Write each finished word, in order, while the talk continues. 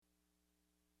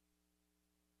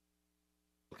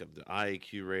Welcome to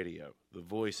IAQ Radio, the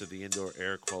voice of the indoor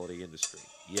air quality industry.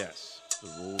 Yes, the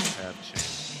rules have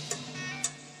changed.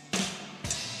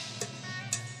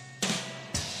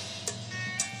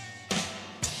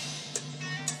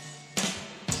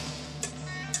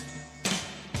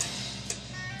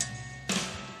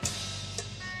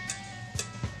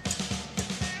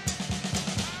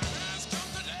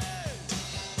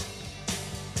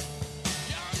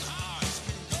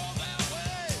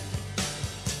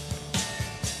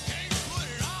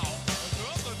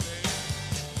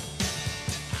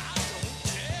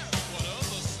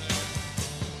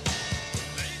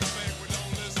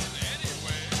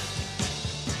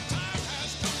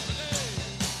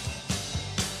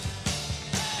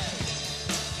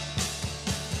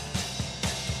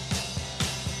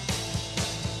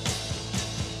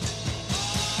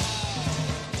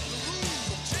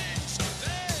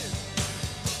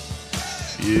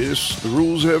 Yes, the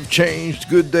rules have changed.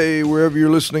 Good day wherever you're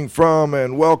listening from,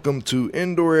 and welcome to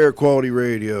Indoor Air Quality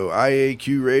Radio,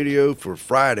 IAQ Radio, for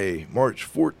Friday,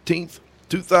 March 14th,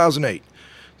 2008.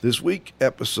 This week,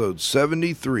 episode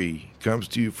 73 comes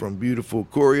to you from beautiful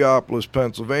Coraopolis,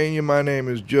 Pennsylvania. My name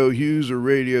is Joe Hughes, or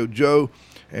Radio Joe,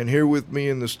 and here with me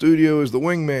in the studio is the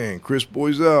wingman, Chris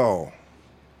Boisel.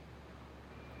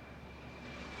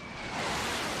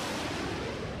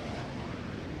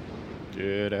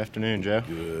 Good afternoon, Joe.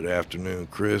 Good afternoon,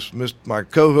 Chris. My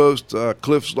co-host,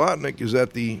 Cliff Zlotnick, is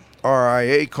at the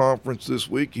RIA conference this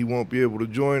week. He won't be able to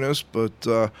join us,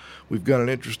 but we've got an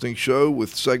interesting show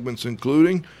with segments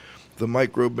including the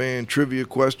microban trivia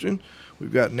question.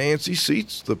 We've got Nancy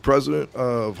Seitz, the president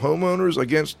of Homeowners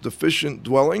Against Deficient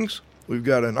Dwellings. We've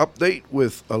got an update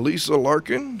with Elisa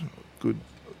Larkin.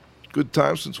 Good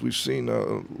time since we've seen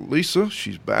Lisa.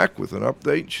 She's back with an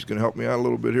update. She's going to help me out a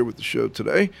little bit here with the show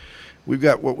today. We've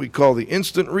got what we call the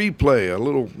Instant Replay, a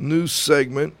little news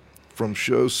segment from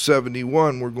show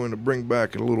 71. We're going to bring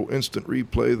back a little instant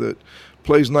replay that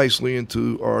plays nicely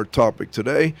into our topic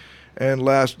today. And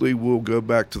lastly, we'll go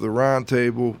back to the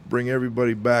roundtable, bring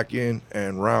everybody back in,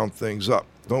 and round things up.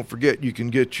 Don't forget, you can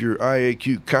get your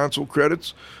IAQ console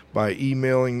credits by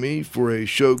emailing me for a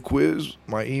show quiz.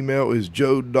 My email is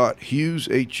joe.hughes,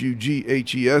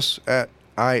 Hughes, at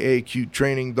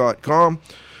iaqtraining.com.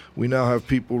 We now have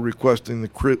people requesting the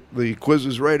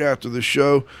quizzes right after the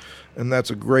show, and that's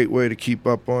a great way to keep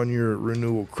up on your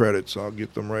renewal credits. I'll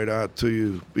get them right out to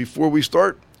you. Before we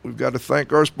start, we've got to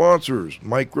thank our sponsors,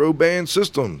 Microban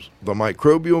Systems, the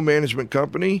microbial management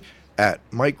company at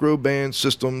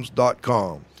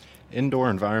microbansystems.com. Indoor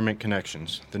Environment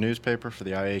Connections, the newspaper for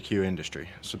the IAQ industry.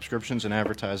 Subscriptions and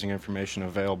advertising information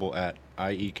available at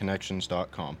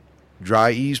ieconnections.com.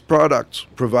 Dry Ease Products,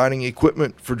 providing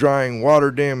equipment for drying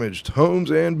water-damaged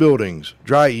homes and buildings.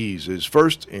 Dry Ease is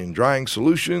first in drying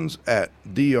solutions at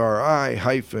dri-eaz.com.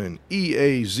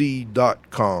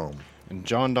 And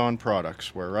John Don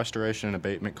Products, where restoration and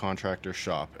abatement contractors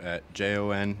shop at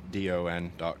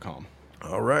jondon.com.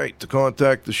 All right, to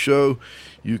contact the show,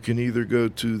 you can either go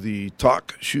to the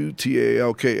TalkShoe,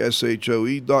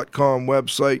 TalkShoe.com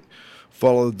website,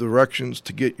 follow the directions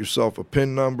to get yourself a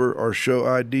PIN number. Our show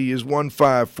ID is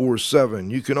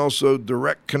 1547. You can also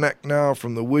direct connect now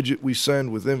from the widget we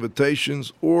send with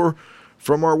invitations or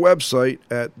from our website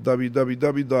at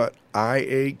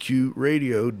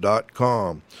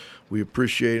www.iaqradio.com. We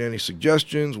appreciate any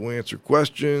suggestions. We'll answer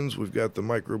questions. We've got the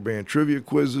microban trivia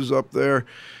quizzes up there,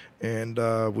 and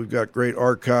we've got great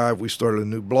archive. We started a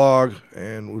new blog,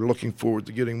 and we're looking forward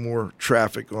to getting more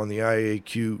traffic on the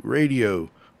IAQ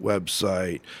radio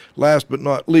website. Last but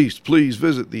not least, please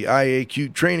visit the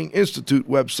IAQ Training Institute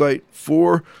website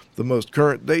for the most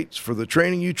current dates for the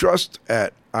training you trust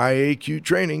at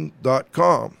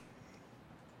iaqtraining.com.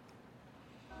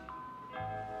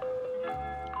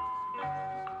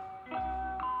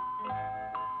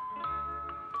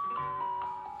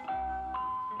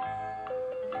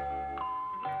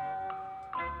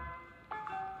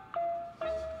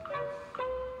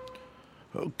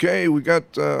 Okay, we got,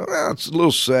 it's a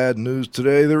little sad news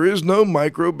today. There is no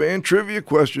microban trivia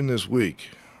question this week.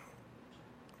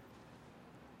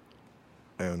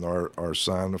 And our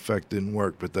sound effect didn't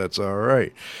work, but that's all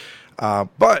right.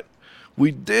 But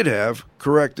we did have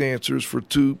correct answers for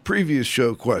two previous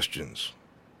show questions.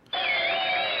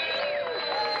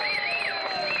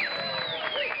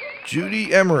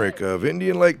 Judy Emmerich of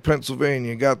Indian Lake,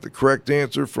 Pennsylvania got the correct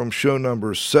answer from show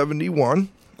number 71.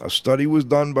 A study was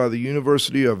done by the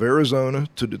University of Arizona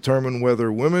to determine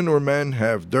whether women or men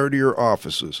have dirtier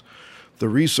offices. The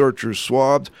researchers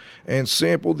swabbed and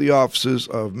sampled the offices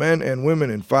of men and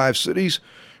women in 5 cities,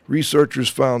 Researchers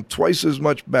found twice as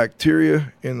much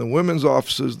bacteria in the women's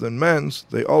offices than men's.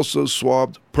 They also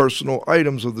swabbed personal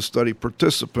items of the study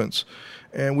participants.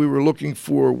 And we were looking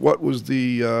for what was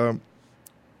the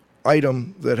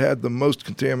item that had the most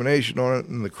contamination on it,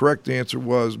 and the correct answer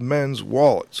was men's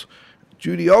wallets.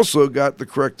 Judy also got the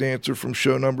correct answer from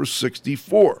show number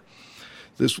 64.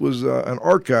 This was an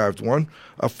archived one,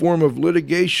 a form of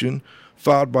litigation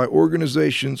filed by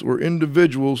organizations or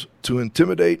individuals to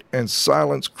intimidate and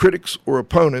silence critics or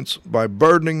opponents by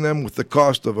burdening them with the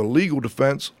cost of a legal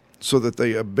defense so that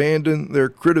they abandon their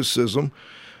criticism.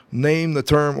 Name the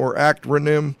term or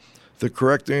acronym. The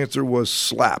correct answer was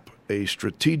SLAP, a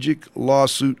strategic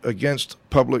lawsuit against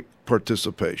public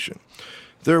participation.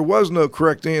 There was no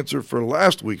correct answer for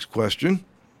last week's question.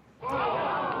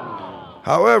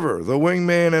 However, the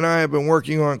wingman and I have been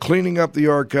working on cleaning up the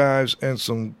archives and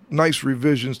some nice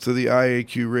revisions to the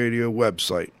IAQ Radio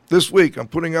website. This week, I'm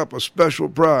putting up a special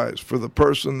prize for the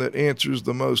person that answers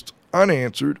the most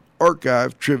unanswered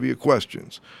archive trivia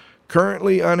questions.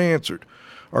 Currently unanswered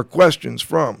are questions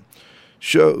from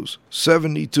shows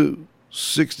 72,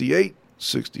 68,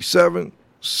 67,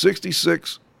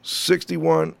 66,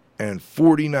 61, and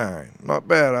 49. Not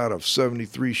bad. Out of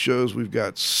 73 shows, we've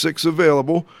got 6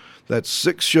 available. That's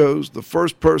 6 shows. The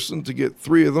first person to get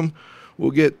 3 of them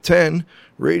will get 10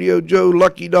 Radio Joe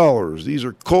Lucky Dollars. These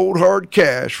are cold hard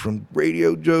cash from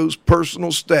Radio Joe's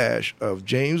personal stash of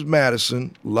James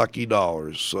Madison Lucky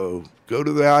Dollars. So go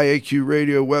to the IAQ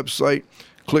Radio website,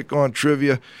 click on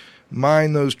trivia,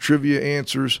 mine those trivia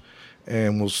answers,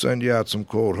 and we'll send you out some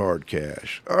cold hard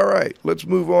cash. All right, let's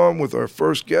move on with our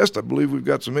first guest. I believe we've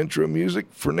got some intro music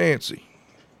for Nancy.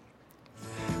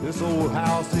 This old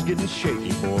house is getting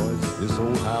shaky, boys. This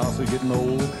old house is getting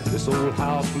old. This old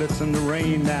house flits in the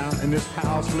rain now, and this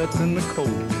house flits in the cold.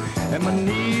 And my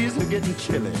knees are getting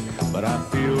chilly, but I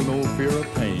feel no fear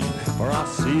of pain, for I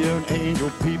see an angel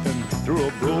peeping through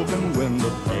a broken window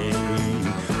pane.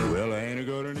 Well, I ain't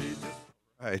gonna need this.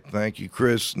 All right, thank you,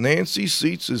 Chris. Nancy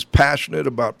Seitz is passionate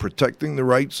about protecting the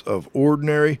rights of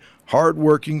ordinary,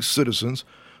 hard-working citizens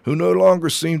who no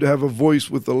longer seem to have a voice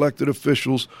with elected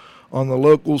officials on the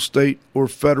local, state, or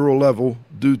federal level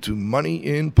due to money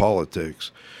in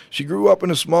politics. She grew up in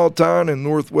a small town in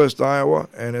northwest Iowa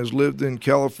and has lived in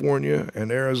California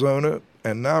and Arizona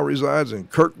and now resides in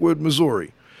Kirkwood,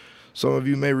 Missouri. Some of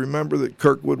you may remember that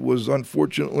Kirkwood was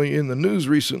unfortunately in the news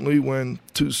recently when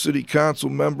 2 city council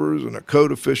members and a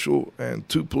code official and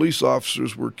 2 police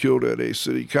officers were killed at a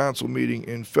city council meeting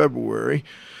in February.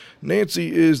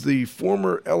 Nancy is the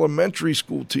former elementary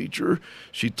school teacher.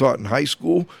 She taught in high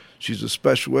school. She's a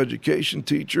special education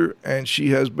teacher, and she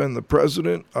has been the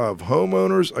president of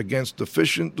Homeowners Against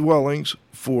Deficient Dwellings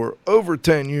for over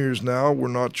 10 years now. We're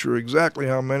not sure exactly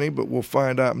how many, but we'll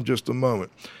find out in just a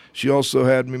moment. She also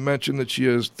had me mention that she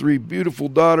has 3 beautiful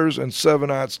daughters and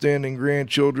 7 outstanding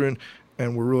grandchildren,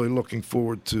 and we're really looking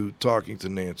forward to talking to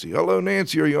Nancy. Hello,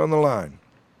 Nancy. Are you on the line?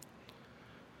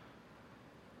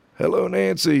 Hello,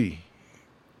 Nancy.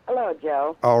 Hello,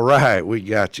 Joe. All right, we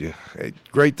got you. Hey,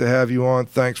 great to have you on.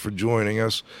 Thanks for joining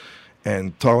us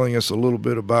and telling us a little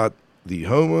bit about the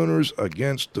Homeowners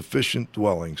Against Deficient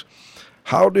Dwellings.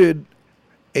 How did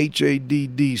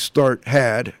HADD start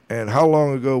HAD, and how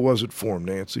long ago was it formed,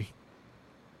 Nancy?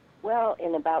 Well,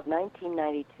 in about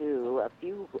 1992, a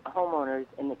few homeowners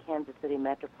in the Kansas City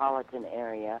metropolitan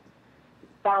area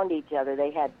found each other.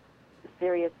 They had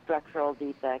serious structural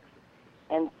defects,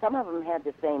 and some of them had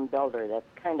the same builder. That's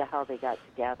kind of how they got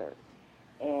together.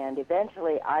 And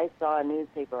eventually I saw a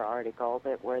newspaper article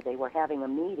where they were having a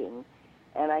meeting,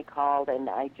 and I called and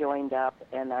I joined up,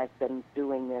 and I've been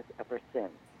doing this ever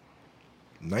since.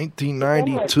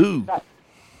 1992?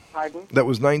 Pardon? That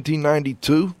was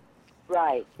 1992?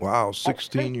 Right. Wow,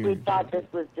 16 years. We thought this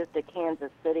was just a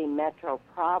Kansas City metro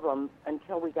problem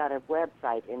until we got a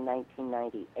website in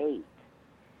 1998.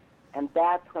 And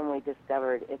that's when we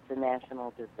discovered it's a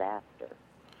national disaster.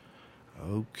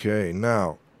 Okay.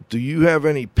 Now, do you have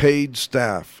any paid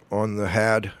staff on the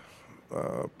HAD,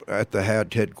 at the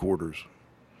HAD headquarters?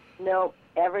 No,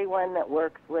 everyone that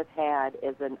works with HAD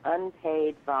is an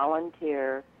unpaid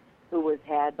volunteer who was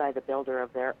had by the builder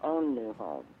of their own new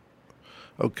home.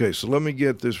 Okay, so let me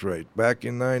get this right. Back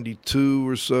in 92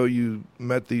 or so, you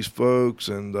met these folks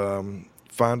and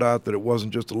found out that it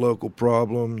wasn't just a local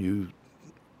problem. You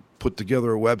put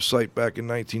together a website back in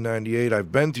 1998.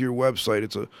 I've been to your website.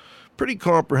 It's a pretty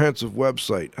comprehensive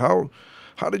website.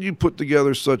 How did you put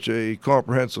together such a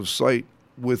comprehensive site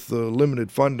with the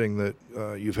limited funding that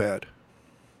you've had?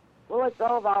 Well, it's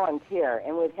all volunteer,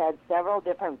 and we've had several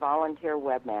different volunteer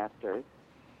webmasters.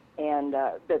 And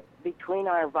between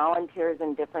our volunteers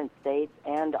in different states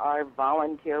and our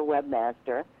volunteer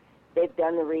webmaster, they've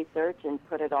done the research and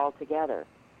put it all together.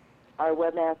 Our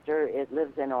webmaster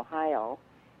lives in Ohio,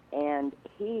 and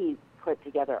he put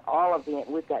together all of the,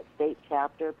 we've got state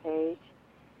chapter page,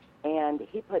 and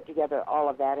he put together all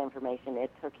of that information.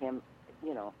 It took him,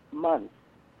 months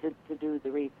to do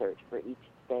the research for each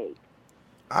state.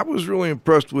 I was really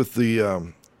impressed with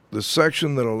the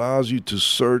section that allows you to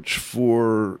search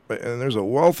for, and there's a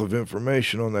wealth of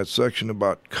information on that section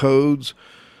about codes,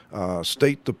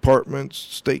 state departments,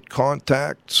 state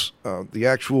contacts, the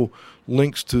actual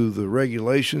links to the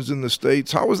regulations in the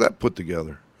states. How was that put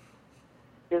together?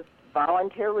 Just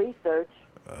volunteer research.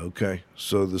 Okay,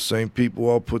 so the same people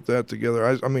all put that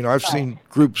together. I mean, I've seen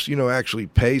groups, actually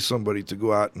pay somebody to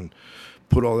go out and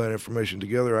put all that information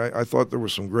together. I thought there were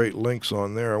some great links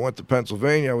on there. I went to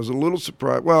Pennsylvania. I was a little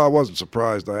surprised. Well, I wasn't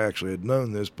surprised. I actually had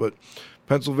known this, but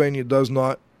Pennsylvania does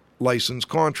not license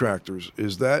contractors.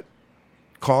 Is that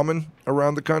common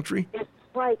around the country? It's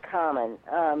quite common,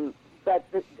 but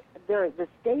the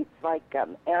states like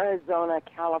Arizona,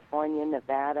 California,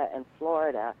 Nevada, and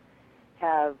Florida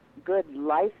have good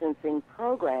licensing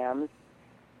programs,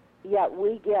 yet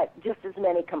we get just as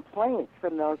many complaints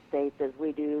from those states as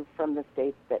we do from the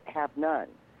states that have none.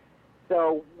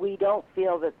 So we don't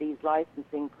feel that these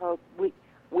licensing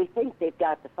we think they've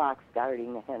got the fox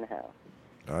guarding the hen house.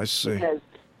 I see. Because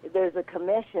there's a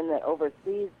commission that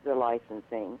oversees the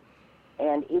licensing,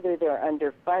 and either they're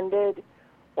underfunded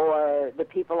or the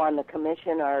people on the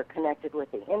commission are connected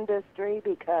with the industry,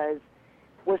 because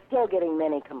we're still getting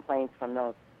many complaints from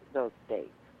those states.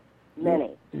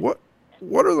 Many. What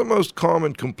are the most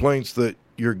common complaints that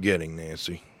you're getting,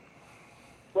 Nancy?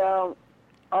 Well,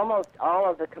 almost all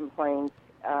of the complaints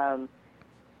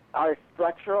are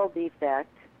structural defect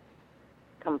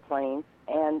complaints,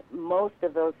 and most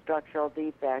of those structural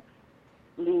defects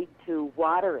lead to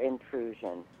water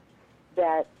intrusion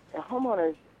that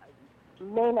homeowners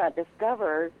may not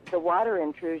discover the water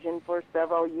intrusion for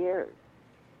several years.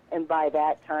 And by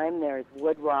that time, there's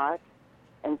wood rot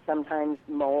and sometimes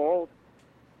mold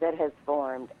that has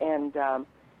formed. And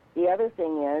the other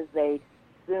thing is they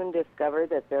soon discover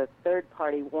that the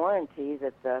third-party warranty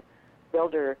that the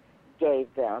builder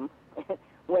gave them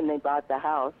when they bought the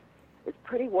house is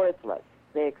pretty worthless.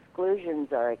 The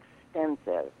exclusions are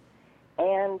extensive,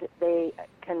 and they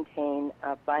contain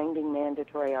a binding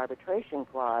mandatory arbitration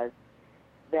clause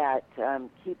that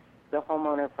keeps the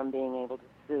homeowner from being able to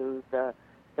sue the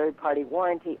third-party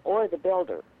warranty or the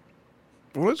builder.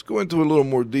 Well, let's go into a little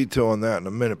more detail on that in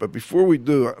a minute. But before we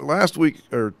do, last week,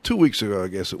 or 2 weeks ago, I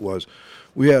guess it was,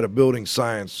 we had a building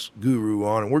science guru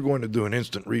on, and we're going to do an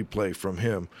instant replay from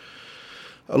him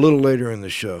a little later in the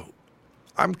show.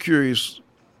 I'm curious,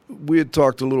 we had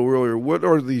talked a little earlier, what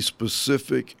are the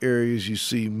specific areas you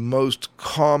see most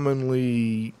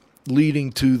commonly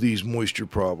leading to these moisture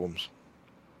problems?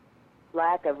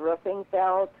 Lack of roofing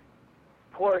felt,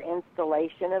 poor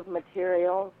installation of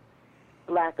materials,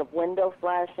 lack of window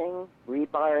flashing,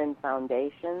 rebar in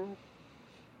foundations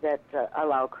that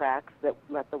allow cracks that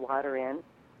let the water in.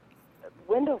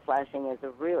 Window flashing is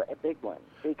a big one,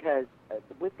 because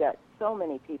we've got so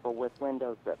many people with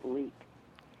windows that leak.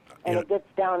 And it gets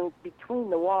down between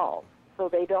the walls, so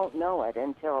they don't know it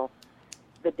until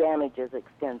the damage is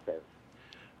extensive.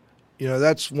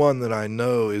 That's one that I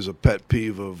know is a pet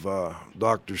peeve of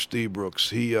Dr. Stebrooks.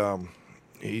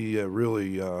 He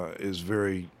really is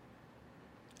very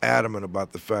adamant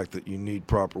about the fact that you need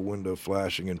proper window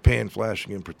flashing and pan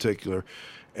flashing in particular,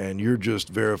 and you're just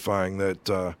verifying that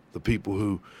the people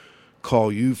who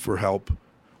call you for help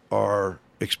are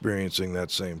experiencing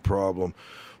that same problem.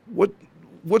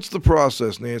 What's the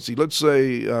process, Nancy? Let's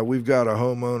say we've got a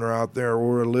homeowner out there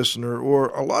or a listener or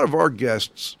a lot of our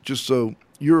guests, just so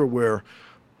you're aware,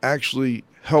 actually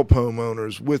help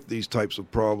homeowners with these types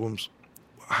of problems.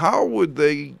 How would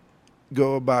they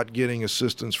go about getting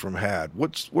assistance from HAD?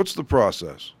 What's the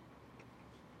process?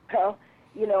 Well,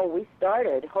 we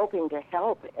started hoping to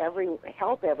help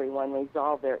everyone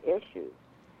resolve their issues,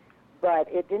 but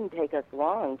it didn't take us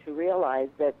long to realize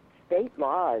that state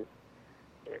laws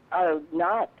are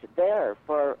not there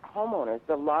for homeowners.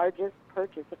 The largest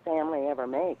purchase a family ever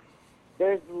makes,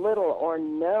 there's little or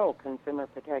no consumer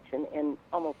protection in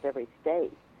almost every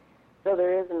state, so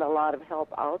there isn't a lot of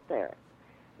help out there.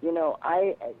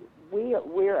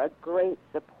 We're a great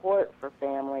support for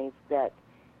families that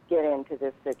get into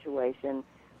this situation,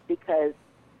 because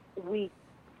we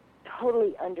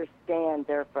totally understand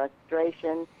their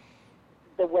frustration,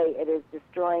 the way it is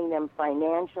destroying them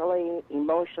financially,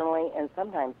 emotionally, and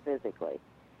sometimes physically.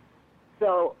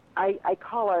 So I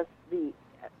call us the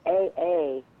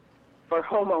AA for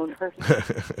homeowners,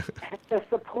 the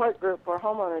support group for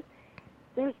homeowners.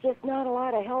 There's just not a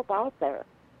lot of help out there.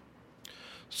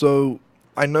 So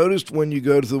I noticed when you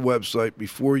go to the website,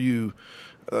 before you,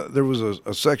 there was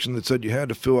a section that said you had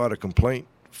to fill out a complaint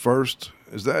first.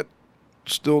 Is that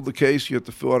still the case? You have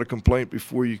to fill out a complaint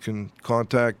before you can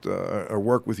contact or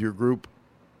work with your group?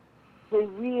 We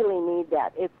really need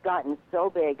that. It's gotten so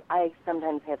big. I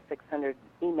sometimes have 600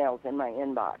 emails in my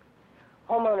inbox.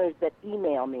 Homeowners that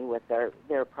email me with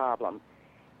their problems.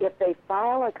 If they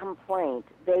file a complaint,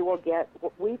 they will get,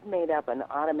 we've made up an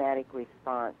automatic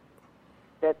response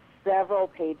that's several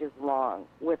pages long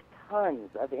with tons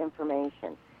of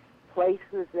information,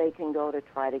 places they can go to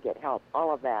try to get help,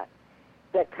 all of that.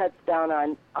 That cuts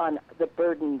down on the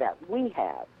burden that we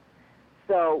have.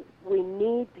 So we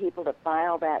need people to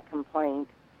file that complaint,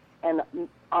 and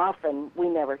often we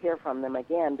never hear from them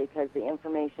again because the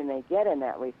information they get in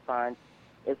that response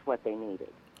is what they needed.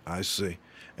 I see.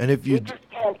 And if you We just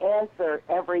can't answer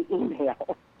every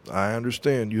email. I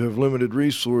understand. You have limited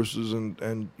resources,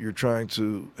 and you're trying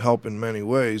to help in many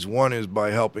ways. One is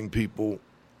by helping people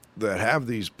that have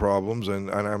these problems, and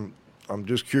I'm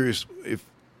just curious if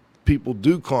people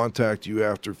do contact you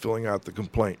after filling out the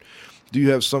complaint. Do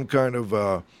you have some kind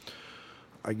of,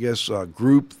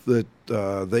 group that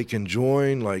they can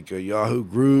join, like a Yahoo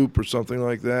group or something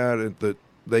like that, and that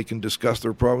they can discuss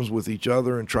their problems with each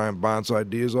other and try and bounce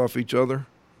ideas off each other?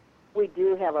 We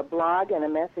do have a blog and a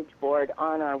message board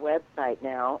on our website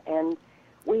now, and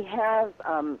we have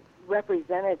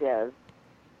representatives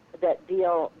that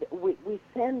deal, we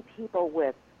send people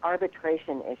with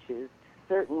arbitration issues,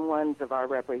 certain ones of our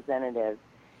representatives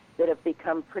that have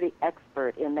become pretty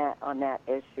expert in that, on that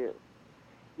issue.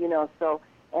 You know, so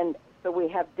we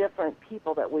have different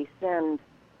people that we send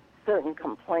certain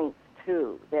complaints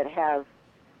to that have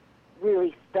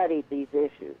really studied these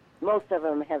issues. Most of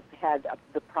them have had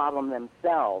the problem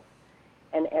themselves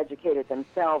and educated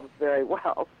themselves very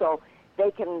well, so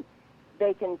they can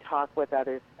talk with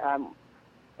others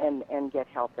and get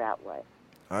help that way.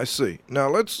 I see. Now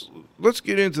let's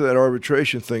get into that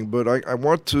arbitration thing, but I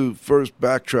want to first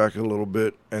backtrack a little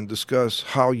bit and discuss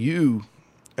how you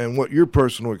and what your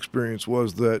personal experience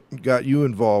was that got you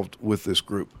involved with this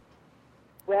group.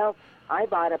 Well, I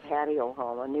bought a patio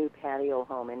home, a new patio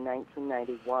home in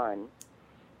 1991,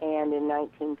 and in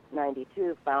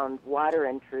 1992 found water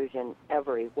intrusion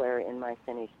everywhere in my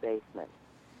finished basement.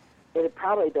 It had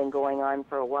probably been going on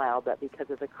for a while, but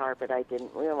because of the carpet, I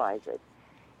didn't realize it.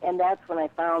 And that's when I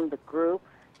found the group.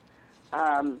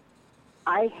 I'm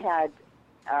the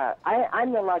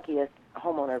luckiest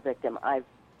homeowner victim I've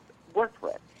worked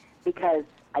with because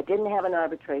I didn't have an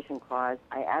arbitration clause.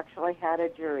 I actually had a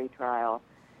jury trial.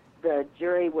 The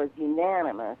jury was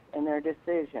unanimous in their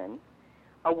decision,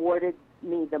 awarded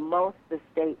me the most the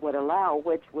state would allow,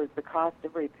 which was the cost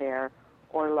of repair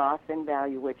or loss in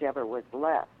value, whichever was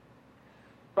less.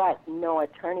 But no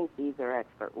attorney fees or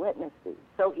expert witness fees.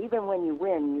 So even when you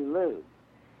win, you lose.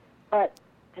 But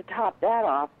to top that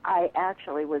off, I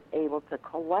actually was able to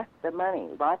collect the money.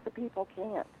 Lots of people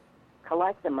can't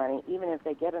collect the money even if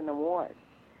they get an award.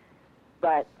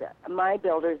 But my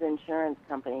builder's insurance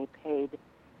company paid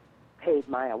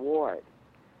my award.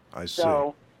 I see.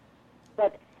 So,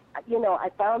 but, you know, I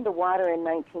found the water in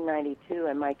 1992,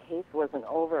 and my case wasn't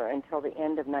over until the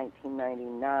end of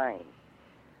 1999.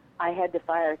 I had to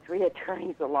fire 3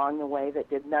 attorneys along the way that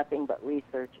did nothing but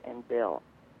research and bill.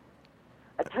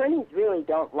 Attorneys really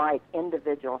don't like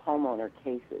individual homeowner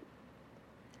cases.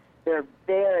 They're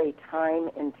very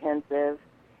time-intensive,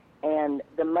 and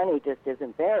the money just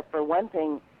isn't there. For one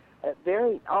thing,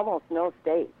 almost no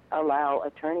states allow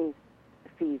attorneys'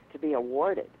 fees to be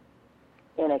awarded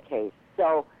in a case.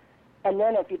 So, and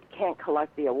then if you can't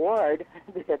collect the award,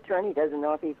 the attorney doesn't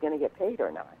know if he's going to get paid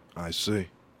or not. I see.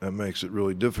 That makes it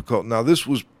really difficult. Now, this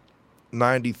was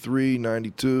 93,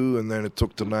 92, and then it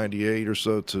took to 98 or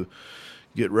so to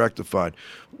get rectified.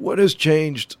 What has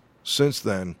changed since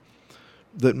then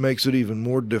that makes it even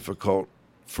more difficult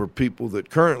for people that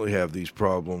currently have these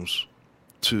problems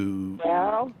to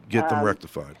get them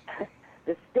rectified?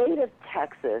 The state of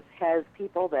Texas has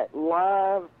people that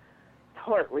love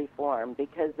tort reform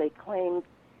because they claim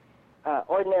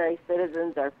ordinary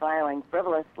citizens are filing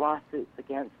frivolous lawsuits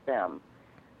against them.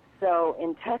 So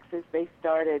in Texas, they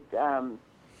started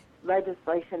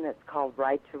legislation that's called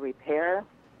Right to Repair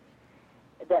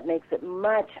that makes it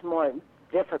much more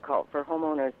difficult for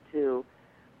homeowners to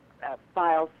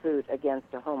file suit against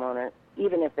a homeowner,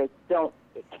 even if they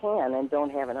can and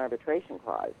don't have an arbitration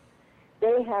clause.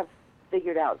 They have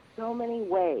figured out so many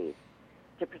ways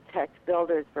to protect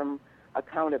builders from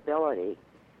accountability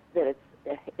that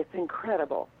it's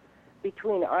incredible.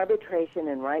 Between arbitration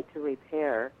and right to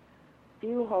repair,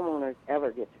 few homeowners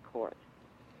ever get to court.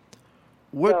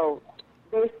 What? So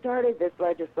they started this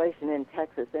legislation in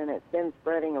Texas, and it's been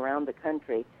spreading around the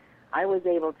country. I was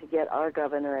able to get our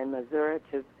governor in Missouri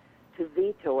to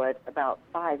veto it about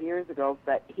 5 years ago,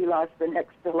 but he lost the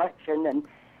next election, and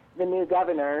the new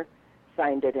governor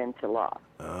signed it into law.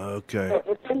 Okay. So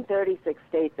it's in 36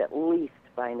 states at least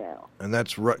by now. And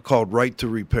that's called right to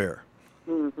repair.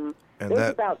 Mm-hmm. And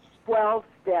There's about 12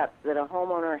 steps that a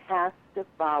homeowner has to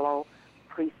follow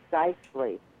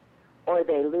precisely, or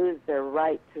they lose their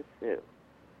right to sue.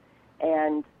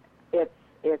 And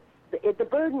the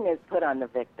burden is put on the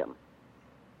victim.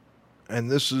 And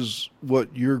this is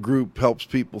what your group helps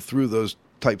people through, those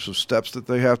types of steps that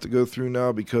they have to go through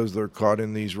now because they're caught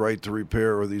in these right to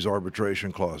repair or these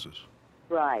arbitration clauses.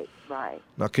 Right.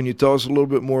 Now, can you tell us a little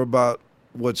bit more about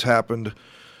what's happened?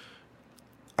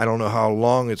 I don't know how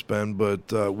long it's been,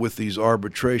 but with these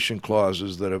arbitration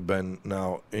clauses that have been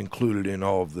now included in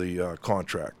all of the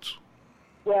contracts.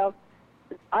 Well,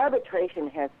 arbitration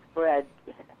has spread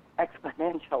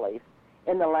exponentially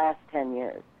in the last 10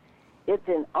 years. It's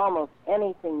in almost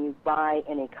anything you buy,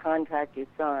 any contract you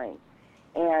sign.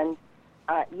 And,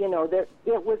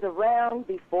 it was around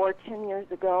before 10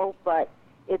 years ago, but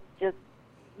it's just,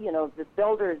 the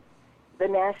builders, the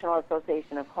National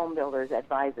Association of Home Builders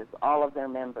advises all of their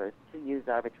members to use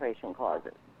arbitration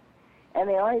clauses. And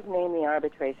they always name the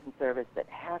arbitration service that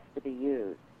has to be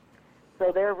used.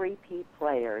 So they're repeat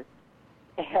players,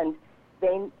 and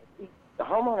the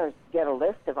homeowners get a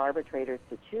list of arbitrators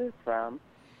to choose from,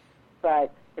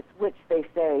 but which they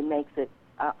say makes it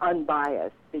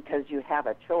unbiased because you have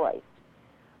a choice.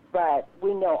 But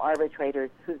we know arbitrators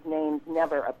whose names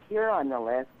never appear on the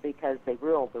list because they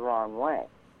ruled the wrong way.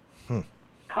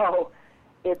 So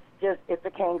it's a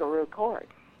kangaroo court.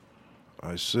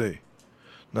 I see.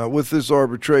 Now, with this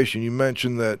arbitration, you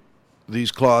mentioned that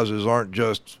these clauses aren't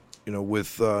just,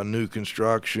 with new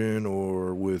construction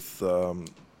or with,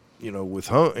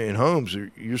 in homes.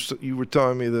 You were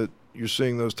telling me that you're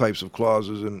seeing those types of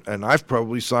clauses, and I've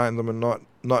probably signed them and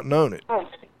not known it. Oh,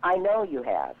 I know you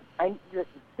have.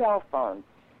 Cell phones,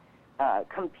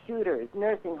 computers,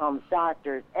 nursing homes,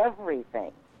 doctors,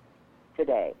 everything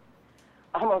today.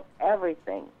 Almost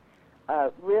everything.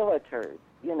 Realtors,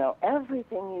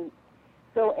 everything.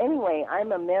 So anyway,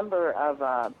 I'm a member of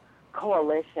a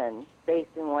coalition based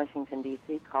in Washington,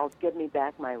 D.C. called Give Me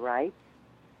Back My Rights.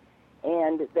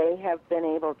 And they have been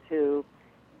able to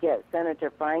get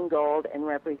Senator Feingold and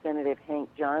Representative Hank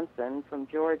Johnson from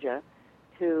Georgia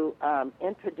to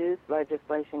introduce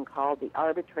legislation called the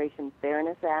Arbitration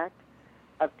Fairness Act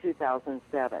of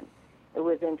 2007. It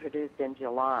was introduced in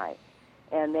July.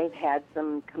 And they've had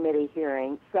some subcommittee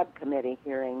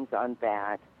hearings on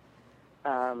that.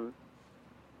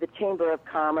 The Chamber of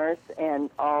Commerce and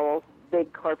all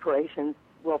big corporations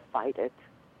will fight it,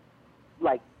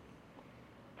 like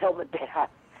till the death.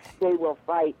 They will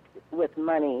fight with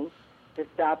money to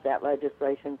stop that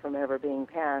legislation from ever being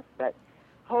passed. But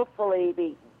hopefully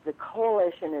the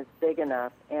coalition is big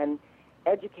enough, and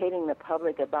educating the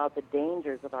public about the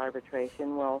dangers of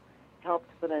arbitration will help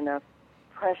to put enough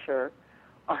pressure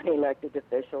on elected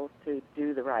officials to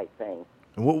do the right thing.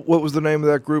 And what was the name of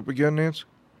that group again, Nancy?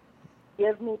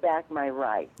 Give Me Back My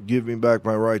Rights. Give Me Back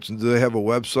My Rights. And do they have a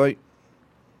website?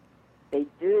 They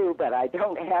do, but I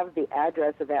don't have the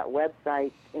address of that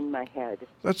website in my head.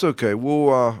 That's okay.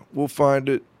 We'll find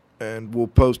it, and we'll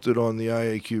post it on the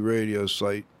IAQ radio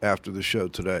site after the show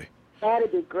today.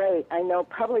 That'd be great. I know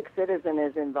Public Citizen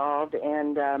is involved,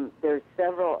 and there's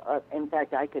several. In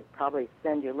fact, I could probably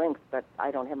send you links, but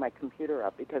I don't have my computer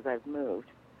up because I've moved.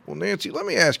 Well, Nancy, let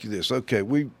me ask you this. Okay,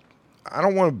 I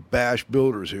don't want to bash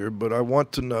builders here, but I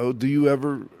want to know: do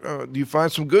you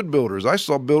find some good builders? I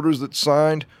saw builders that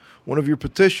signed one of your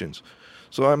petitions,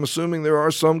 so I'm assuming there are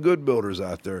some good builders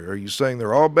out there. Are you saying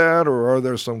they're all bad, or are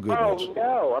there some good ones? Oh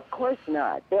no, of course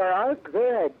not. There are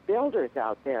good builders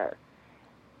out there.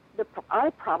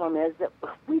 Our problem is that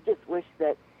we just wish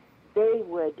that they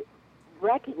would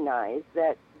recognize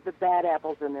that the bad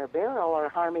apples in their barrel are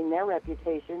harming their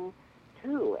reputation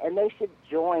too, and they should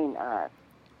join us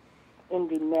in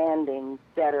demanding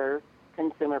better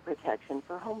consumer protection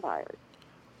for home buyers.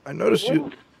 I noticed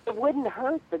it wouldn't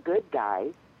hurt the good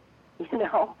guys,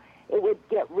 It would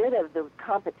get rid of the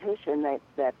competition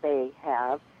that they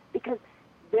have, because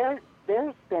they're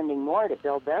spending more to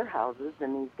build their houses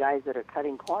than these guys that are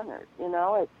cutting corners.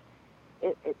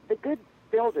 The good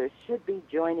builders should be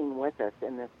joining with us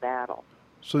in this battle,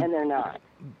 and they're not.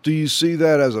 Do you see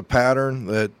that as a pattern,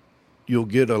 that you'll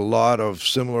get a lot of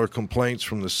similar complaints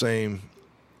from the same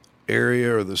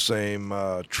area or the same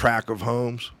tract of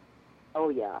homes? Oh,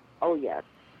 yeah. Oh, yes.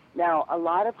 Now, a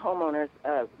lot of homeowners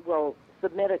will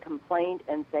submit a complaint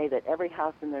and say that every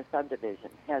house in their subdivision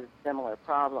has similar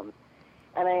problems.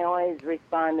 And I always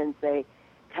respond and say,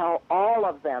 tell all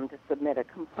of them to submit a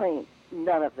complaint.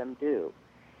 None of them do.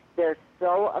 They're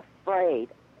so afraid.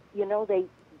 You know,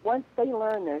 once they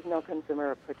learn there's no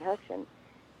consumer protection,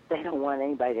 they don't want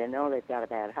anybody to know they've got a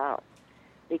bad house,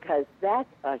 because that's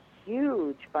a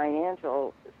huge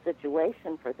financial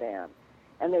situation for them,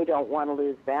 and they don't want to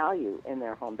lose value in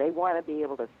their home. They want to be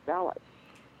able to sell it.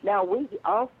 Now, we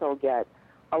also get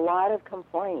a lot of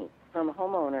complaints from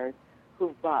homeowners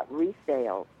who've bought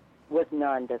resales with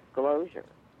non-disclosure,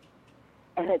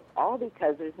 and it's all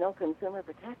because there's no consumer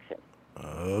protection.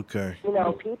 Okay. You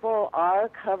know, people are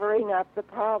covering up the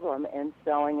problem and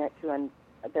selling it to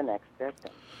the next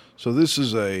victim. So this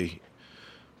is a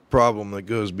problem that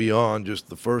goes beyond just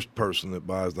the first person that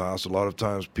buys the house. A lot of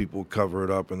times people cover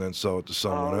it up and then sell it to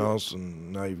someone else,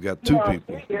 and now you've got two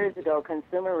people. A few years ago,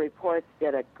 Consumer Reports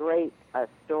did a great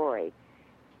story,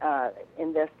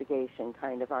 investigation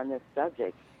kind of on this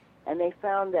subject, and they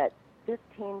found that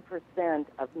 15%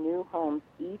 of new homes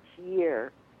each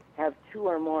year have 2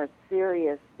 or more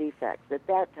serious defects. At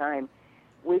that time,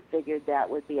 we figured that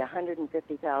would be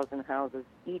 150,000 houses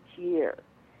each year.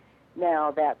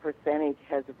 Now that percentage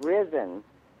has risen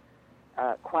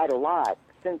quite a lot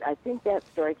since, I think that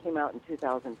story came out in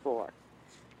 2004.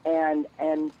 And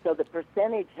so the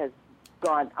percentage has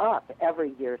gone up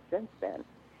every year since then.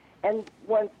 And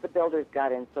once the builders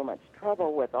got in so much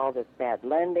trouble with all this bad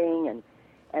lending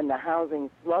and the housing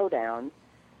slowdown,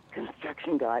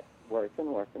 construction got worse and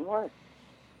worse and worse.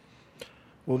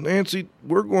 Well, Nancy,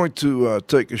 we're going to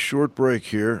take a short break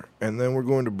here, and then we're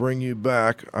going to bring you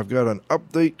back. I've got an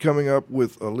update coming up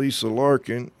with Elisa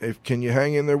Larkin. Can you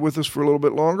hang in there with us for a little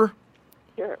bit longer?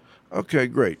 Sure. Okay,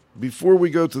 great. Before we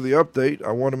go to the update,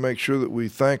 I want to make sure that we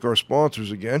thank our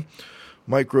sponsors again.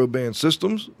 Microban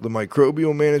Systems, the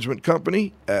microbial management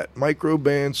company at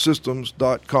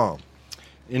microbansystems.com.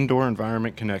 Indoor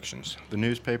Environment Connections, the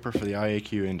newspaper for the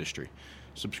IAQ industry.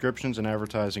 Subscriptions and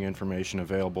advertising information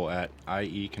available at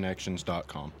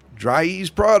ieconnections.com. Dry-Ease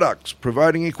Products,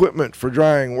 providing equipment for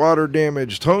drying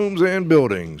water-damaged homes and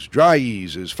buildings.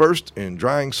 Dry-Ease is first in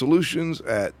drying solutions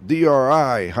at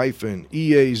dri-eaz.com.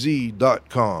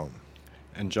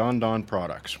 And John Don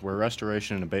Products, where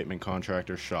restoration and abatement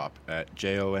contractors shop at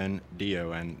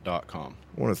jondon.com.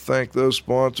 I want to thank those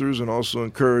sponsors and also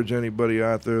encourage anybody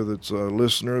out there that's a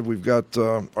listener. We've got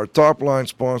our top line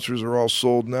sponsors are all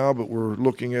sold now, but we're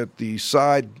looking at the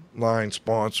sideline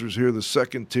sponsors here, the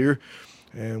second tier,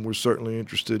 and we're certainly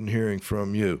interested in hearing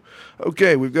from you.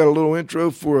 Okay, we've got a little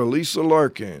intro for Elisa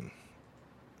Larkin.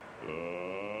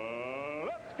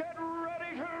 Let's get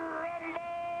ready to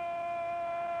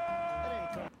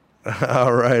rumble!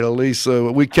 All right,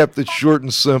 Elisa, we kept it short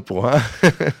and simple, huh?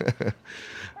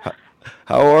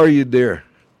 How are you, dear?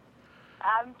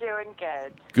 I'm doing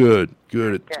good. Good.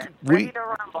 Good. Ready to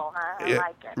rumble, huh? I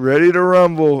like it. Ready to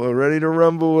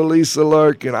rumble, Elisa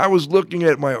Larkin. I was looking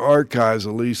at my archives,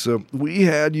 Elisa. We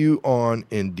had you on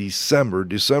in December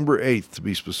 8th to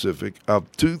be specific,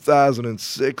 of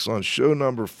 2006 on show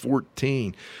number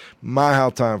 14. My, how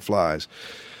time flies.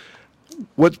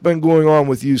 What's been going on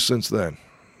with you since then?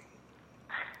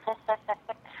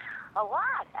 A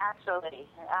lot, actually.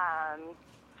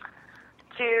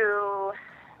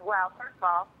 Well, first of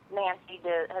all, Nancy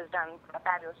has done a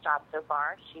fabulous job so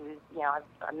far.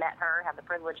 I've met her, had the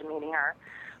privilege of meeting her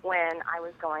when I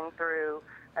was going through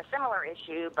a similar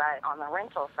issue, but on the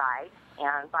rental side.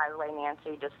 And by the way,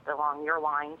 Nancy, just along your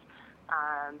lines,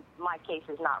 my case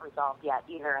is not resolved yet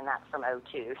either, and that's from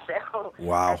 2002. So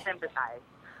wow. I sympathize.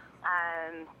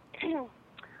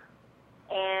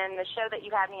 And the show that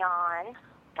you had me on,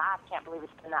 God, I can't believe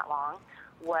it's been that long,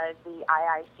 was the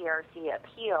IICRC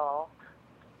appeal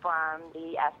from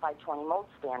the S520 mold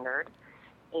standard.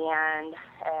 And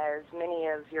as many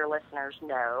of your listeners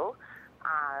know,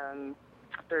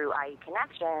 through IE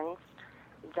Connections,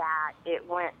 that it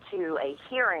went to a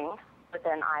hearing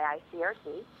within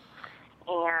IICRC,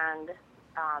 and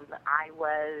I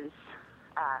was,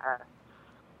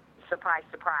 surprise,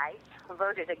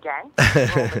 voted against,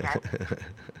 rolled against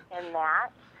in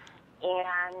that.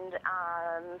 And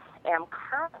am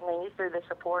currently, through the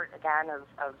support, again, of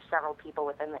several people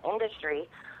within the industry,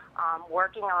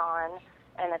 working on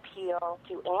an appeal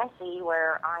to ANSI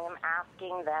where I am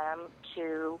asking them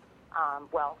to,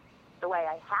 the way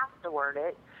I have to word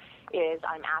it is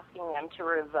I'm asking them to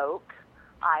revoke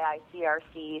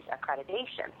IICRC's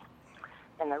accreditation.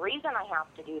 And the reason I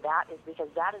have to do that is because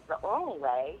that is the only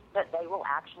way that they will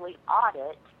actually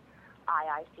audit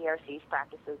IICRC's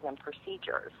practices and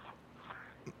procedures.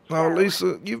 Now, So-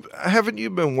 Lisa, haven't you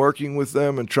been working with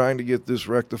them and trying to get this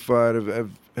rectified?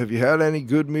 Have you had any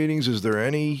good meetings? Is there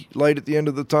any light at the end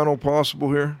of the tunnel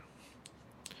possible here?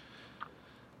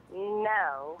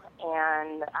 No,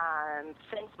 and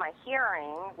since my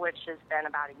hearing, which has been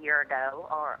about a year ago,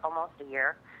 or almost a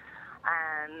year,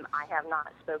 I have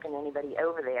not spoken to anybody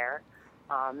over there.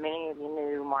 Many of you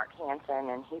knew Mark Hansen,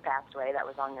 and he passed away. That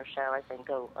was on your show, I think,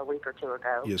 a week or two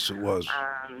ago. Yes, it was.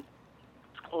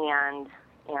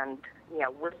 And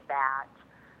with that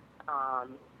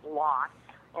loss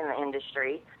in the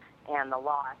industry and the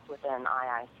loss within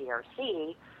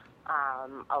IICRC,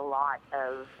 a lot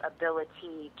of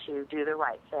ability to do the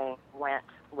right thing went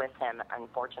with him,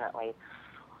 unfortunately.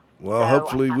 Well, So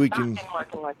hopefully I've we not can. been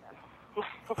working with him.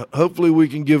 Hopefully we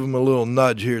can give him a little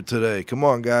nudge here today. Come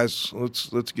on, guys,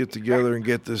 let's get together and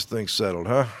get this thing settled,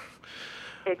 huh?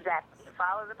 Exactly.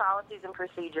 Follow the policies and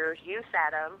procedures. You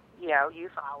set them. You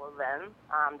follow them.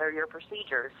 They're your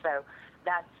procedures. So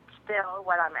that's still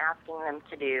what I'm asking them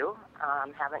to do.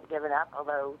 Haven't given up,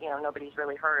 although nobody's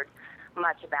really heard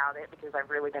much about it because I've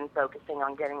really been focusing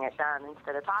on getting it done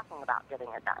instead of talking about getting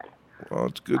it done. Well,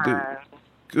 it's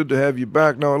good to have you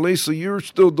back. Now, Lisa, you're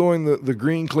still doing the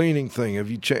green cleaning thing. Have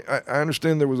you I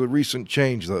understand there was a recent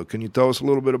change, though. Can you tell us a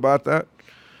little bit about that?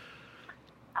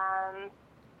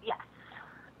 Yes.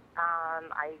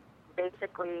 I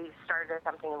basically started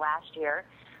something last year,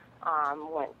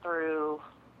 went through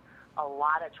a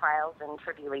lot of trials and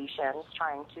tribulations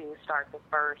trying to start the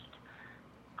first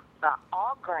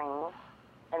all-green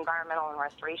environmental and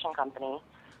restoration company.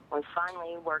 We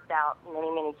finally worked out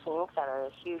many kinks at a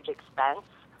huge expense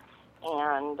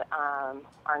and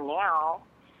are now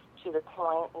to the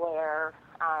point where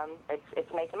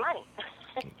it's making money,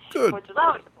 Good. which is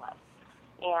always a plus.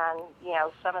 And,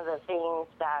 some of the things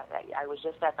that I was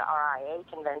just at the RIA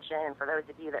convention, and for those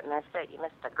of you that missed it, you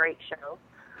missed a great show.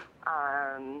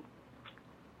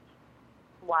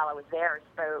 While I was there,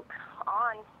 I spoke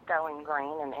on going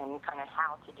green and kind of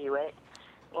how to do it.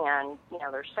 And,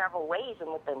 there's several ways,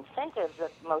 and with the incentives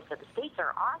that most of the states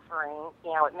are offering,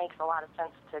 it makes a lot of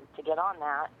sense to get on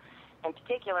that. In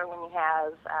particular, when you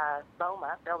have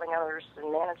BOMA, Building Owners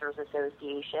and Managers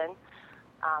Association,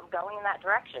 going in that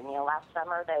direction. Last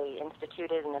summer they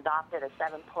instituted and adopted a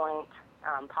 7-point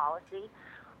policy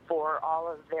for all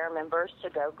of their members to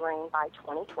go green by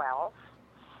 2012.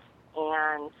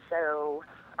 And so,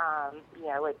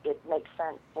 it makes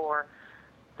sense for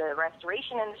the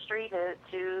restoration industry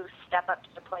to step up to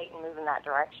the plate and move in that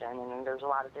direction. And there's a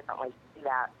lot of different ways to do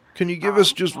that. Can you give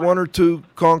us just one or two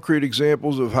concrete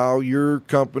examples of how your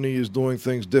company is doing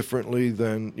things differently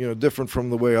than, different from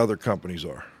the way other companies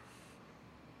are?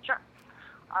 Sure.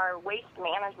 Our waste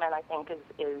management, I think,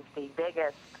 is the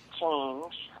biggest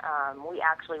change. We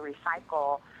actually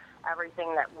recycle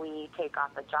everything that we take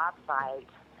off the job site,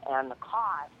 and the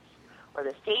costs or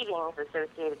the savings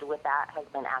associated with that has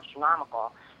been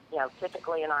astronomical.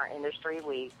 Typically in our industry,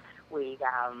 we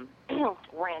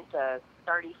rent a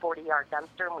 30, 40-yard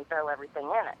dumpster and we throw everything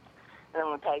in it. And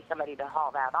then we pay somebody to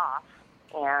haul that off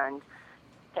and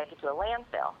take it to a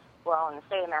landfill. Well, in the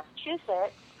state of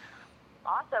Massachusetts,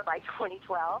 also by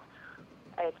 2012,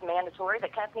 it's mandatory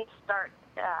that companies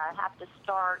have to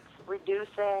start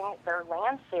reducing their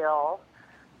landfill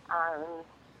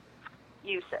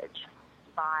usage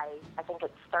by, I think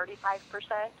it's 35%.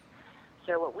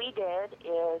 So what we did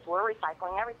is we're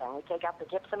recycling everything. We take out the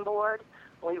gypsum board,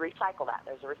 we recycle that.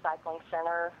 There's a recycling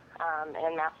center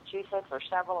in Massachusetts. There's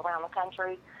several around the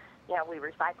country. We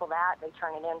recycle that. They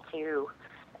turn it into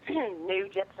new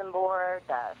gypsum board,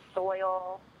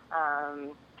 soil,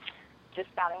 just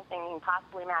about anything you can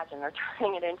possibly imagine. They're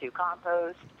turning it into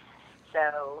compost.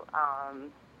 So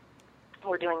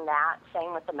we're doing that.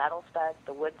 Same with the metal studs,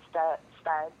 the wood studs.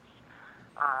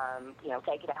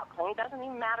 Take it out clean. It doesn't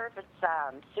even matter if it's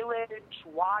sewage,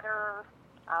 water,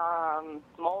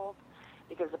 mold,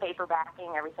 because the paper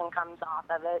backing, everything comes off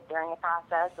of it during the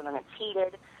process, and then it's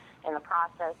heated in the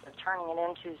process of turning it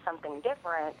into something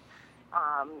different,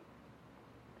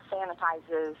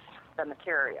 sanitizes the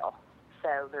material.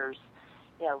 So there's,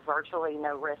 virtually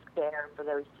no risk there for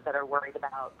those that are worried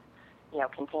about,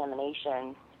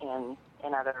 contamination in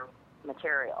other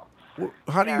material. Well,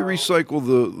 how do you recycle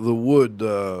the wood,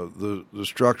 the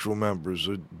structural members?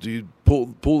 Do you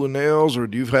pull the nails, or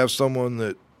do you have someone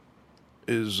that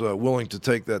is willing to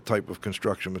take that type of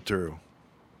construction material?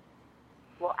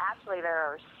 Well, actually, there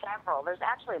are several. There's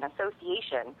actually an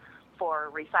association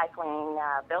for recycling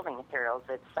building materials.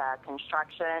 It's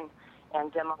Construction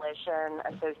and Demolition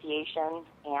Association,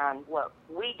 and what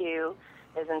we do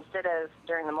is instead of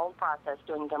during the mold process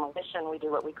doing demolition, we do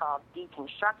what we call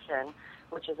deconstruction,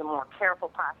 which is a more careful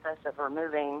process of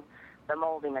removing the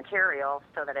moldy material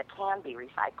so that it can be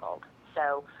recycled.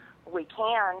 So we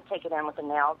can take it in with the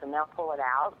nails and they'll pull it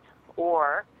out,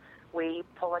 or we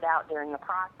pull it out during the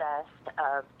process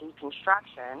of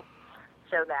deconstruction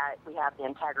so that we have the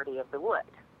integrity of the wood.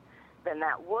 Then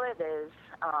that wood is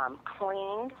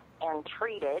cleaned and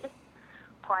treated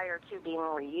prior to being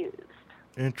reused.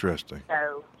 Interesting.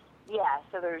 So,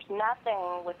 so there's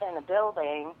nothing within a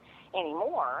building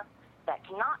anymore that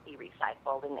cannot be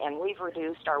recycled, and we've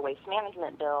reduced our waste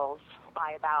management bills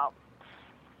by about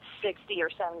 60 or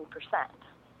 70%.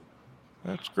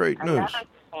 That's great news. Another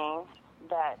thing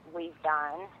that we've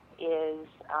done is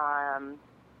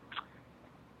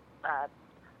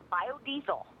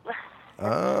biodiesel. The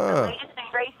latest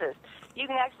and greatest. You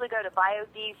can actually go to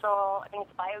biodiesel, I think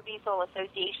it's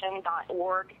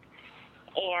biodieslassociation.org,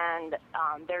 and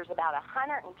there's about a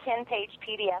 110-page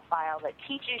PDF file that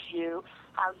teaches you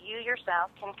how you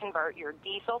yourself can convert your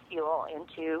diesel fuel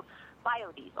into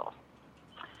biodiesel.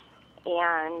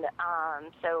 And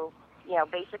so,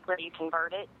 basically you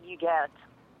convert it, you get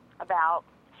about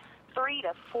 300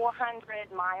 to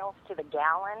 400 miles to the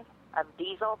gallon of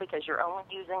diesel because you're only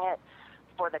using it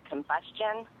for the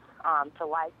combustion to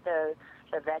light the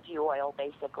veggie oil,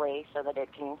 basically, so that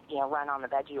it can run on the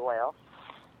veggie oil.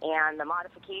 And the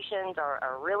modifications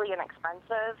are really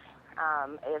inexpensive.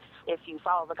 If you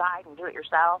follow the guide and do it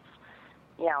yourself,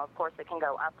 of course it can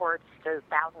go upwards to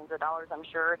thousands of dollars, I'm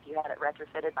sure, if you had it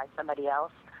retrofitted by somebody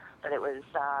else. But it was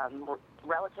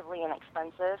relatively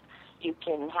inexpensive. You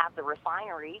can have the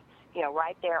refinery,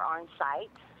 right there on site,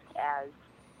 as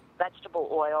vegetable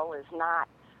oil is not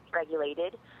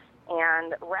regulated,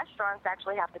 and restaurants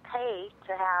actually have to pay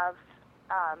to have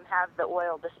the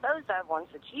oil disposed of once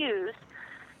it's used.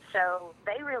 So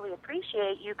they really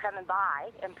appreciate you coming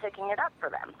by and picking it up for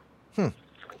them.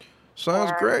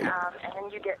 Sounds great.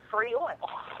 And you get free oil.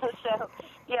 So,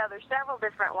 there's several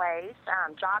different ways.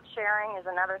 Job sharing is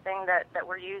another thing that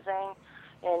we're using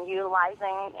and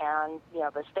utilizing, and,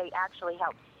 the state actually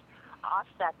helps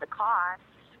offset the costs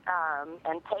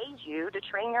and pays you to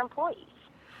train your employees.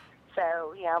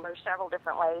 So, there's several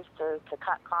different ways to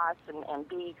cut costs and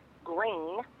be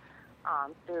green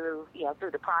through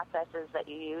the processes that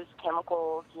you use.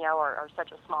 Chemicals, are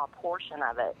such a small portion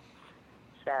of it.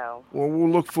 So. Well, we'll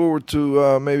look forward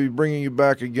to maybe bringing you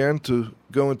back again to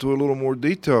go into a little more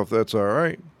detail, if that's all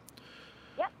right.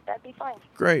 Yep, that'd be fine.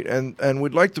 Great, and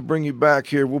we'd like to bring you back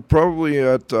here. We'll probably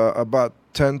at about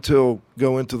 10 till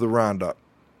go into the roundup.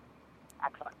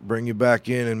 Excellent. Bring you back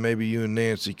in, and maybe you and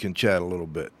Nancy can chat a little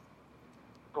bit.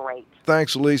 Great.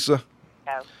 Thanks, Lisa.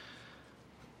 Go.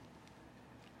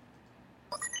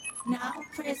 Now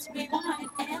press rewind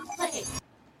and play.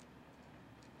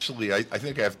 Actually, I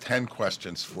think I have 10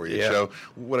 questions for you, Yeah. Joe.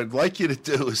 What I'd like you to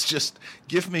do is just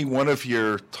give me one of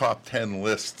your top 10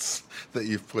 lists that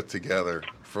you've put together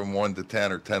from 1 to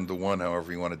 10 or 10 to 1,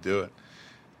 however you want to do it.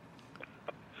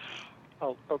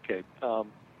 Oh, okay.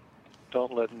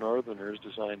 Don't let Northerners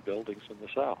design buildings in the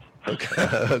South.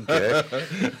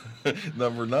 Okay.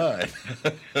 Number 9.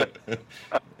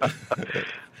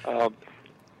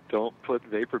 Don't put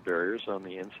vapor barriers on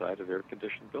the inside of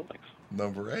air-conditioned buildings.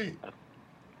 Number 8.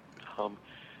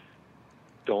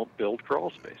 Don't build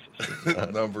crawl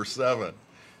spaces. Number 7.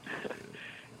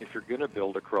 If you're going to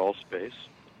build a crawl space,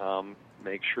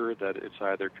 make sure that it's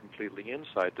either completely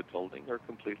inside the building or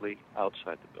completely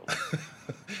outside the building.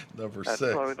 Number 6.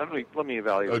 Let me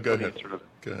evaluate. Oh, go ahead.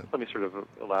 Let me sort of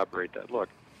elaborate that. Look,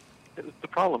 the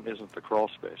problem isn't the crawl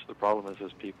space. The problem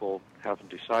is people haven't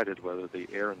decided whether the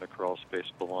air in the crawl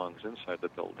space belongs inside the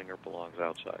building or belongs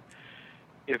outside.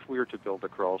 If we were to build a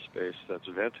crawl space that's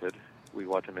vented, we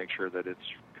want to make sure that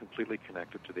it's completely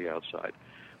connected to the outside.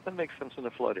 That makes sense in a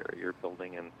flood area. You're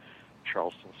building in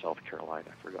Charleston, South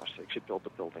Carolina, for gosh sakes. You build the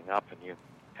building up and you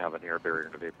have an air barrier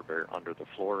and a vapor barrier under the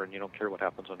floor, and you don't care what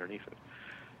happens underneath it.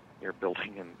 You're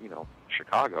building in,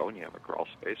 Chicago, and you have a crawl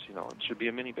space, it should be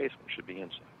a mini basement. It should be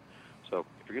inside. So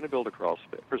if you're going to build a crawl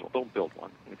space, first of all, don't build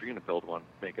one. And if you're going to build one,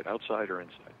 make it outside or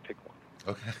inside. Pick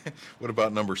one. Okay. What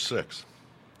about number 6?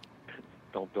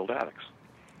 Don't build attics.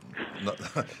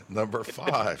 Number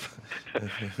 5.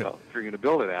 Well, if you're going to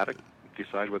build an attic,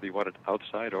 decide whether you want it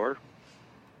outside or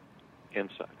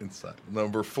inside. Inside.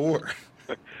 Number 4.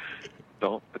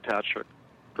 Don't attach a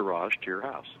garage to your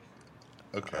house.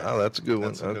 Okay. Oh, that's a good one.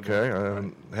 That's a good Okay,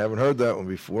 I haven't heard that one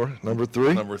before. Number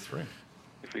 3? Number 3.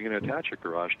 If you're going to attach a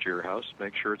garage to your house,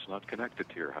 make sure it's not connected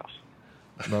to your house.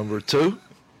 Number 2?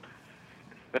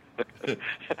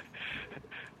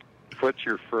 put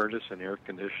your furnace and air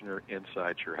conditioner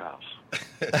inside your house.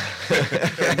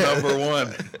 Number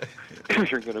one.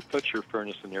 If you're going to put your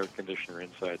furnace and air conditioner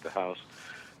inside the house,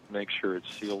 make sure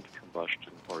it's sealed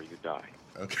combustion or you die.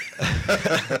 Okay.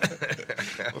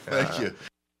 Well, thank you.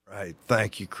 Right.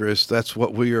 Thank you, Chris. That's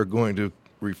what we are going to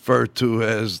refer to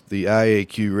as the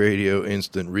IAQ Radio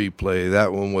Instant Replay.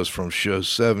 That one was from show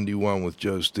 71 with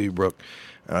Joe Stebrook,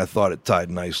 and I thought it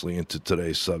tied nicely into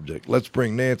today's subject. Let's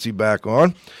bring Nancy back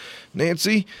on.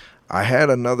 Nancy, I had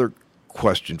another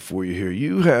question for you here.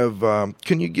 You have,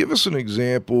 can you give us an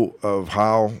example of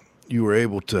how you were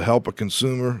able to help a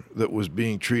consumer that was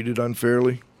being treated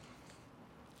unfairly?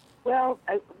 Well,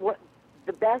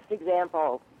 the best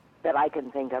example that I can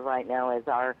think of right now is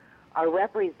our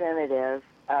representative,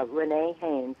 Renee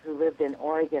Haynes, who lived in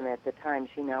Oregon at the time.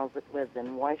 She now lives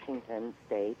in Washington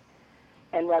State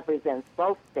and represents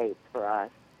both states for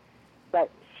us. But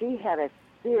she had a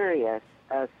serious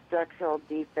structural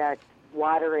defect,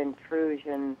 water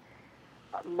intrusion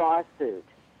lawsuit.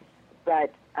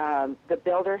 But the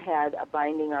builder had a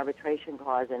binding arbitration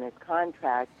clause in his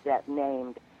contract that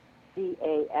named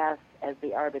CAS as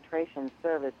the arbitration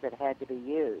service that had to be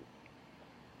used.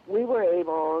 We were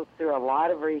able, through a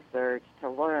lot of research, to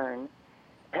learn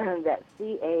that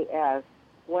CAS,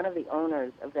 one of the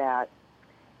owners of that,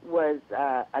 was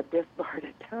a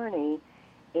disbarred attorney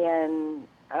in,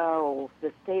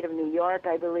 the state of New York,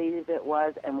 I believe it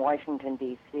was, and Washington,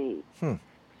 D.C.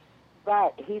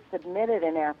 But he submitted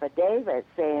an affidavit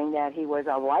saying that he was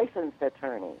a licensed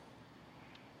attorney.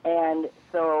 And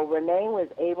so Renee was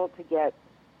able to get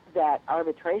that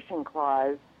arbitration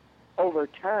clause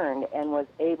overturned and was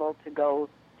able to go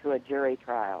to a jury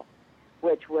trial,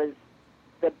 which was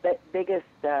the biggest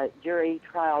jury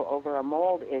trial over a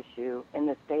mold issue in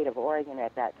the state of Oregon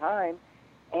at that time,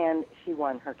 and she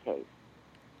won her case.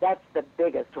 That's the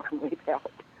biggest one we've held.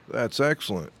 That's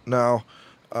excellent. Now,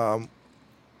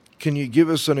 can you give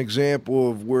us an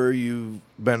example of where you've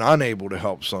been unable to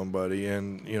help somebody,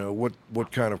 and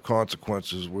what kind of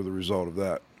consequences were the result of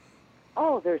that?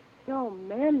 Oh, there's so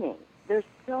many. There's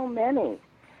so many,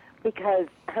 because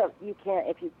you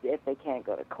can't if they can't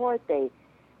go to court.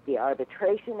 The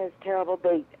arbitration is terrible.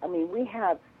 We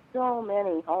have so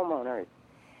many homeowners.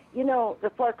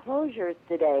 The foreclosures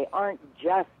today aren't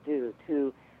just due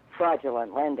to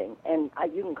fraudulent lending, and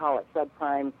you can call it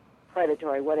subprime,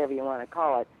 predatory, whatever you want to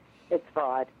call it. It's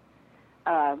fraud.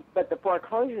 But the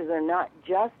foreclosures are not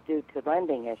just due to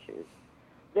lending issues.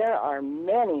 There are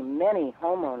many, many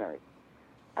homeowners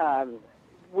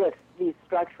with these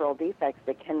structural defects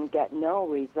that can get no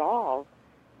resolve,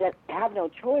 that have no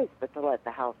choice but to let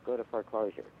the house go to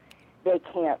foreclosure. They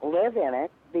can't live in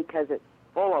it because it's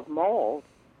full of mold,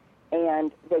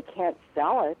 and they can't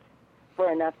sell it for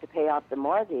enough to pay off the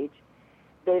mortgage.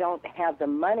 They don't have the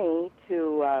money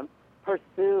to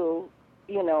pursue,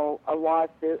 a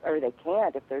lawsuit, or they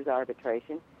can't if there's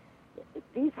arbitration.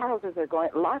 These houses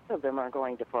lots of them are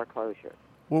going to foreclosure.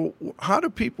 Well, how do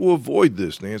people avoid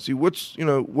this, Nancy? What's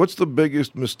the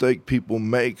biggest mistake people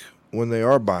make when they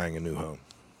are buying a new home?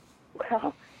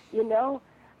 Well,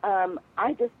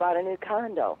 I just bought a new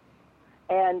condo,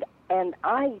 and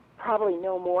I probably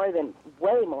know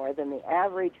way more than the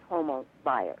average home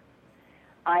buyer.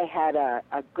 I had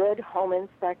a good home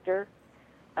inspector,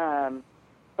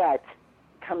 but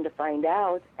come to find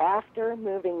out, after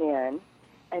moving in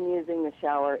and using the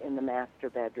shower in the master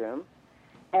bedroom,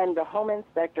 and the home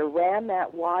inspector ran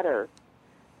that water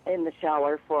in the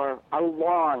shower for a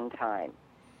long time,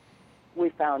 we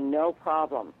found no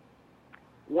problem.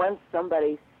 Once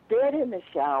somebody stood in the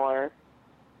shower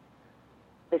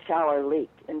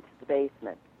leaked into the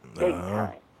basement, big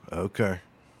time. Okay.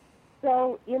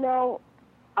 So,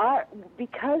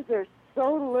 because there's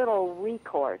so little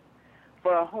recourse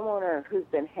for a homeowner who's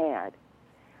been had,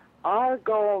 our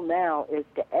goal now is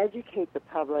to educate the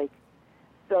public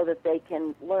so that they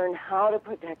can learn how to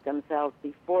protect themselves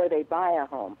before they buy a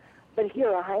home. But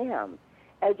here I am,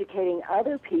 educating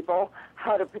other people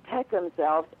how to protect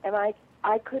themselves, and I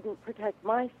couldn't protect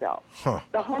myself.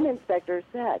 The home inspector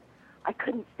said I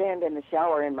couldn't stand in the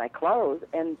shower in my clothes,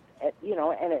 and it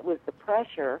was the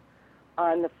pressure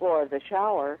on the floor of the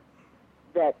shower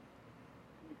that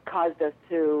caused us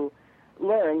to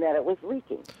learn that it was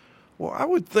leaking. Well, I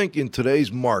would think in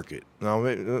today's market,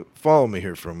 now follow me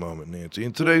here for a moment, Nancy.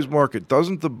 In today's market,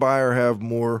 doesn't the buyer have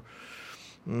more,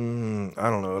 a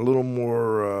little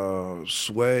more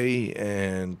sway,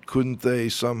 and couldn't they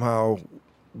somehow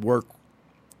work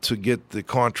to get the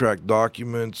contract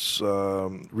documents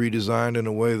redesigned in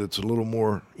a way that's a little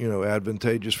more,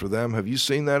 advantageous for them? Have you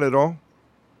seen that at all?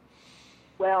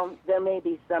 Well, there may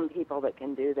be some people that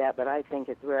can do that, but I think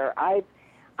it's rare.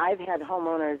 I've had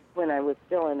homeowners when I was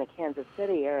still in the Kansas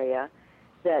City area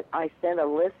that I sent a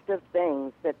list of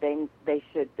things that they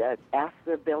should ask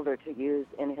their builder to use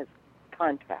in his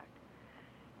contract.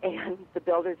 And the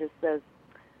builder just says,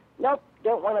 nope,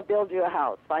 don't want to build you a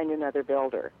house. Find another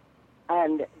builder.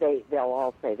 And they'll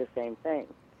all say the same thing.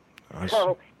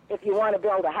 So if you want to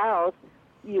build a house,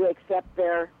 you accept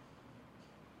their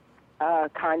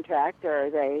contract,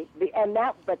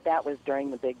 but that was during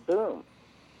the big boom.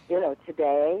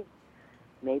 Today,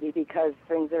 maybe because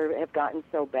things have gotten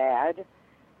so bad,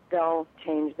 they'll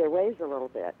change their ways a little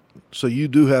bit. So you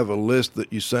do have a list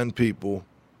that you send people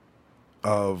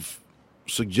of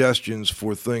suggestions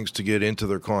for things to get into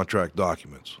their contract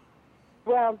documents?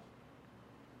 Well,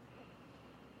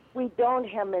 we don't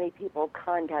have many people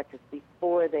contact us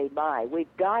before they buy.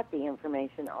 We've got the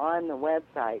information on the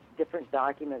website, different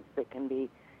documents that can be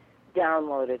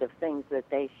downloaded of things that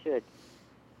they should,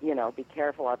 be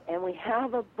careful of. And we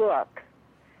have a book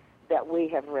that we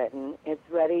have written. It's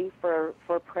ready for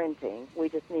printing. We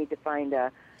just need to find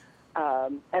an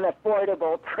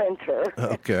affordable printer.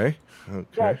 Okay.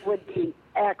 That would be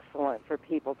excellent for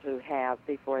people to have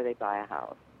before they buy a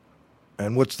house.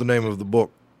 And what's the name of the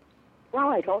book? Well,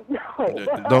 I don't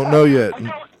know. Don't know yet.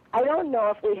 I don't know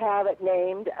if we have it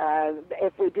named.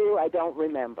 If we do, I don't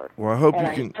remember. Well, I hope and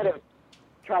you can. I could have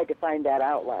tried to find that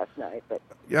out last night, but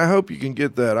yeah, I hope you can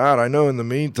get that out. I know in the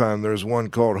meantime there's one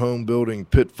called Home Building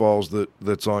Pitfalls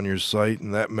that's on your site,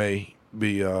 and that may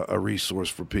be a resource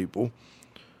for people.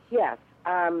 Yes,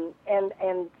 and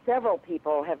several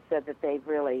people have said that they've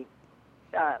really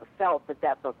felt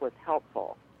that book was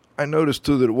helpful. I noticed,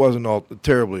 too, that it wasn't all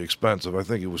terribly expensive. I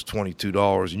think it was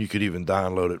 $22, and you could even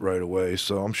download it right away.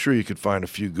 So I'm sure you could find a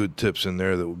few good tips in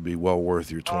there that would be well worth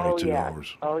your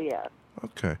 $22. Oh, yeah.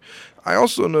 Okay. I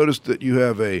also noticed that you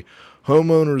have a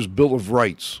homeowner's Bill of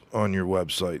Rights on your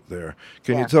website there.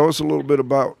 Can you tell us a little bit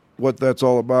about what that's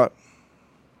all about?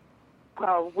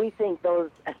 Well, we think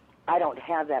those... I don't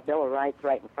have that Bill of Rights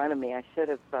right in front of me. I should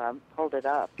have pulled it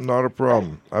up. Not a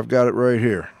problem. I've got it right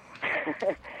here.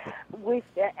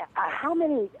 How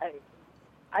many?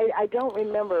 I don't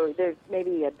remember. There's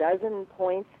maybe a dozen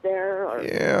points there. Or?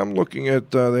 Yeah, I'm looking at.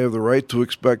 They have the right to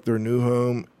expect their new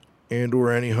home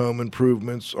and/or any home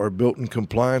improvements are built in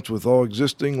compliance with all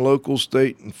existing local,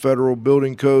 state, and federal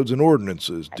building codes and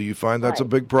ordinances. Do you find that's a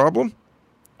big problem?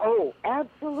 Oh,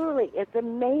 absolutely! It's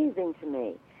amazing to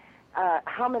me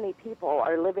how many people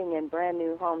are living in brand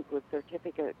new homes with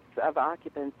certificates of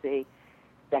occupancy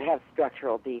that have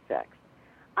structural defects.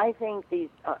 I think these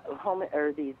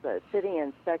city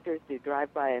inspectors do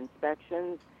drive-by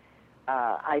inspections.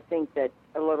 I think that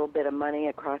a little bit of money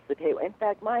across the table. In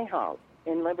fact, my house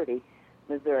in Liberty,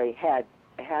 Missouri, had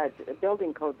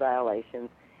building code violations,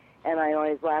 and I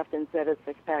always laughed and said a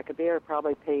six-pack of beer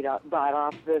probably bought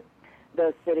off the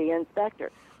city inspector.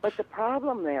 But the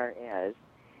problem there is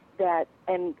that,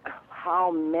 and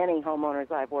how many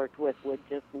homeowners I've worked with would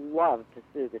just love to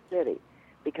sue the city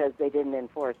because they didn't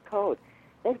enforce code.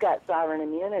 They've got sovereign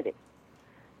immunity.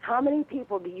 How many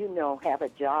people do you know have a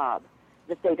job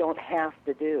that they don't have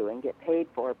to do and get paid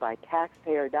for by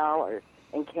taxpayer dollars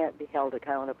and can't be held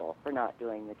accountable for not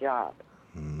doing the job?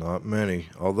 Not many.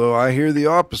 Although I hear the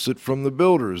opposite from the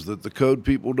builders, that the code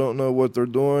people don't know what they're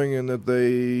doing and that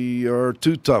they are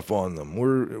too tough on them.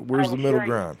 Where's the middle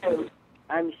ground?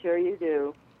 I'm sure you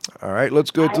do. All right,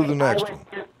 let's go to the next one.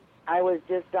 I was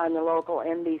just on the local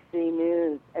NBC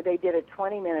News. They did a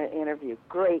 20-minute interview,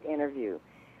 great interview.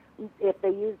 If they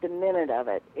used a minute of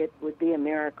it, it would be a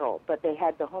miracle. But they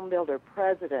had the Home Builder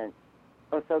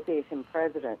Association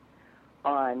president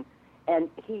on, and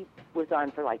he was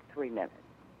on for like 3 minutes,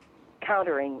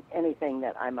 countering anything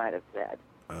that I might have said.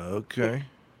 Okay.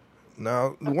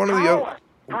 Now, one of the other...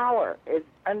 Power is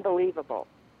unbelievable.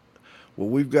 Well,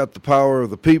 we've got the power of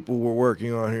the people we're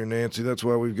working on here, Nancy. That's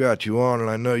why we've got you on, and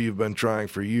I know you've been trying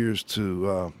for years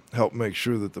to help make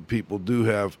sure that the people do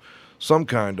have some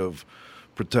kind of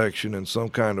protection and some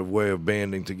kind of way of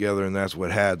banding together, and that's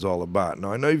what HAD's all about.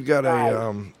 Now, I know you've got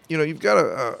an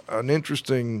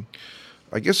interesting,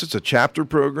 I guess it's a chapter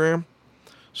program,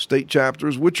 state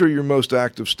chapters. Which are your most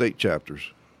active state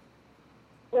chapters?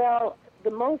 Well, the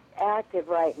most active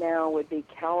right now would be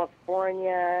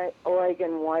California,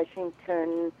 Oregon,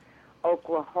 Washington,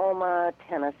 Oklahoma,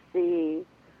 Tennessee,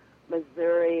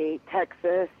 Missouri,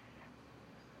 Texas.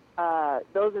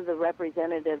 Those are the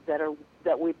representatives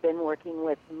that we've been working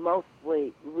with most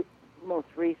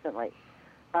recently.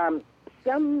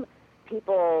 Some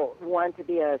people want to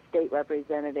be a state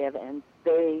representative, and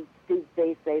they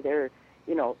say they're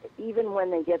even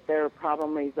when they get their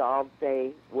problem resolved,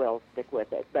 they will stick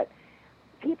with it. But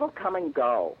people come and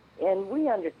go, and we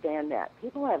understand that.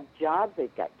 People have jobs,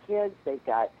 they've got kids, they've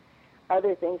got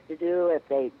other things to do. If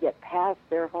they get past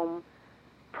their home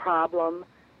problem,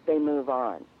 they move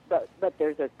on. But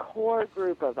there's a core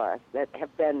group of us that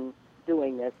have been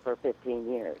doing this for 15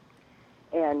 years,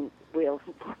 and we'll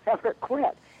never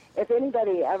quit. If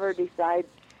anybody ever decides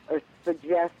or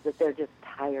suggests that they're just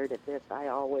tired of this, I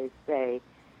always say,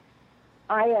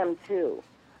 I am too,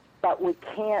 but we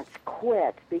can't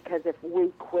quit, because if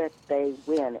we quit, they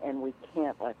win, and we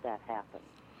can't let that happen.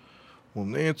 Well,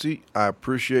 Nancy, I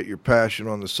appreciate your passion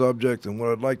on the subject, and what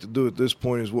I'd like to do at this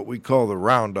point is what we call the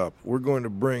roundup. We're going to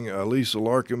bring Lisa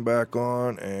Larkin back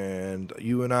on, and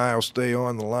you and I will stay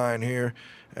on the line here,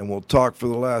 and we'll talk for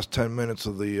the last 10 minutes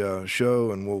of the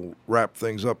show, and we'll wrap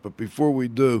things up. But before we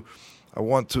do, I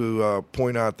want to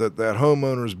point out that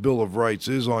Homeowner's Bill of Rights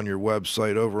is on your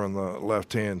website over on the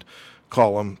left-hand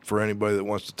column for anybody that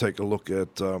wants to take a look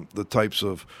at the types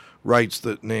of rights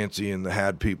that Nancy and the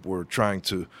HAD people are trying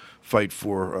to fight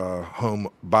for home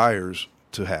buyers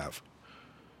to have.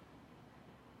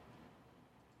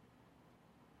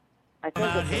 I think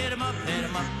hit 'em up, hit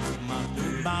 'em up,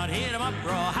 about hit 'em up,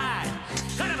 raw high.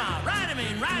 Cut 'em out, ride 'em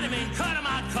in, cut 'em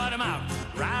out,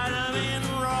 ride 'em in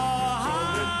raw high.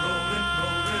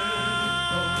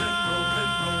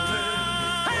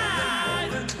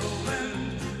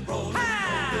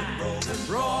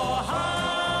 Raw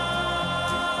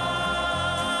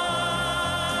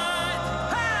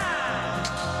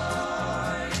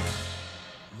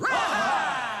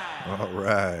All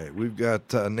right. We've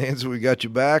got Nancy, we got you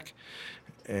back,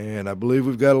 and I believe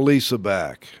we've got Elisa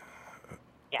back.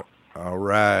 Yes. All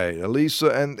right. Elisa,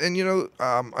 and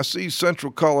I see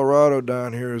Central Colorado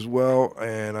down here as well,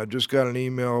 and I just got an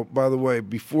email. By the way,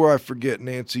 before I forget,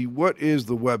 Nancy, what is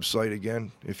the website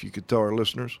again, if you could tell our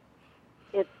listeners?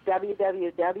 it's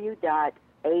www.hadd.com.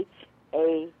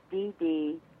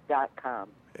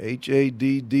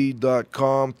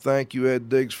 HADD.com. Thank you, Ed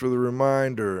Diggs, for the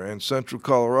reminder. And Central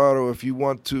Colorado, if you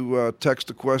want to text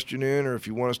a question in, or if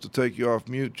you want us to take you off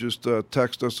mute, just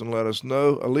text us and let us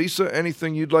know. Elisa,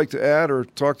 anything you'd like to add or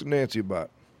talk to Nancy about?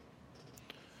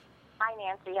 Hi,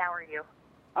 Nancy. How are you?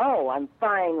 Oh, I'm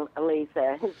fine,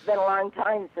 Lisa. It's been a long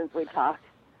time since we talked.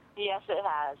 Yes, it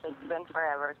has. It's been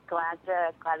forever. Glad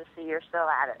to see you're still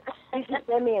at it. You should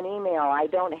send me an email. I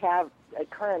don't have a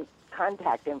current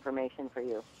contact information for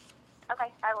you.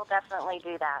 Okay, I will definitely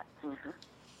do that. Mm-hmm.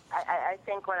 I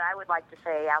think what I would like to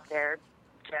say out there,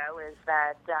 Joe, is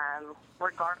that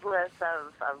regardless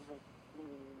of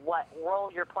what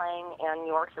role you're playing in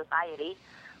your society,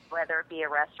 whether it be a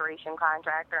restoration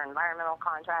contractor, environmental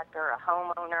contractor, a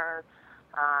homeowner,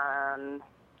 a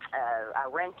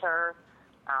renter,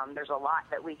 there's a lot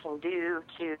that we can do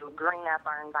to green up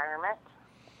our environment.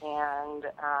 And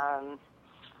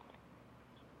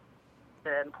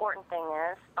the important thing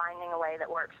is finding a way that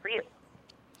works for you.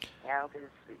 Because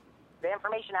the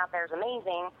information out there is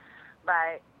amazing,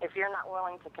 but if you're not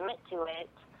willing to commit to it,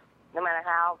 no matter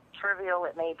how trivial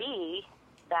it may be,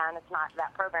 then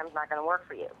that program's not going to work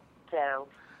for you. So,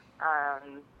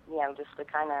 just to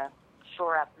kind of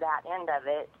shore up that end of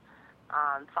it,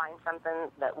 find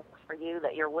something that works for you,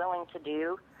 that you're willing to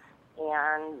do,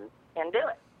 and do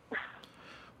it.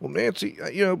 Well, Nancy,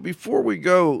 before we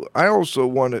go, I also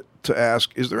wanted to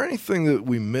ask, is there anything that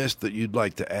we missed that you'd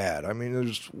like to add? I mean,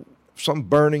 there's some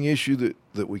burning issue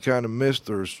that we kind of missed,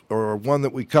 or one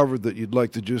that we covered that you'd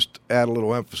like to just add a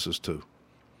little emphasis to?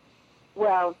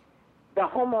 Well, the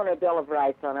Homeowner Bill of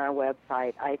Rights on our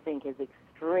website, I think, is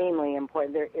extremely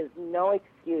important. There is no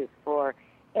excuse for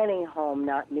any home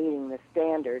not meeting the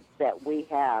standards that we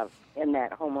have in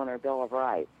that Homeowner Bill of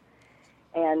Rights.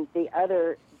 And the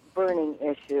other burning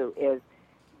issue is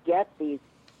get these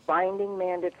binding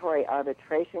mandatory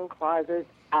arbitration clauses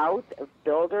out of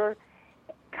builder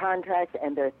contracts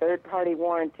and their third-party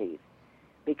warranties,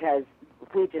 because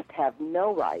we just have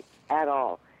no rights at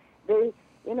all. They're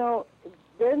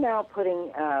now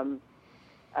putting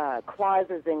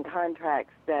clauses in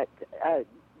contracts that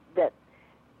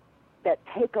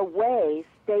take away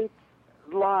states'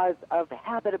 laws of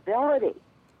habitability.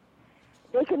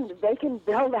 They can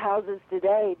build houses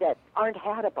today that aren't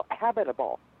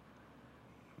habitable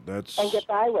and get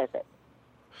by with it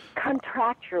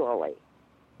contractually.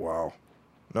 Wow.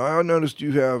 Now, I noticed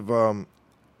you have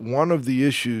one of the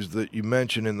issues that you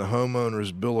mentioned in the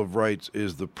Homeowner's Bill of Rights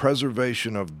is the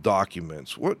preservation of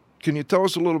documents. Can you tell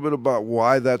us a little bit about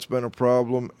why that's been a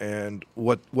problem and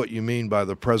what you mean by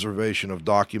the preservation of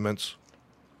documents?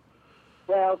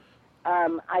 Well,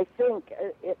 I think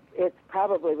it's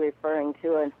probably referring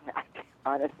to, and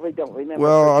honestly don't remember.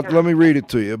 Well, for sure. let me read it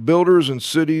to you. Builders and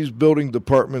cities' building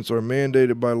departments are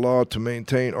mandated by law to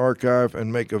maintain, archive,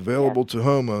 and make available to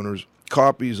homeowners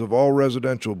copies of all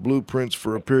residential blueprints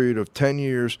for a period of 10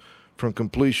 years from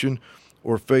completion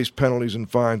or face penalties and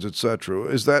fines, etc.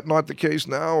 Is that not the case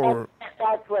now? Or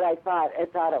That's what I thought. I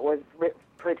thought it was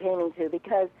pertaining to,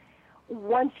 because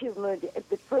once you've moved,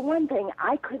 for one thing,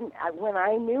 I couldn't, when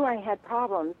I knew I had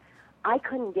problems, I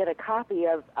couldn't get a copy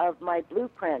of my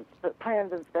blueprints,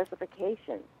 plans and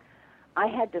specifications. I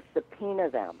had to subpoena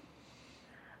them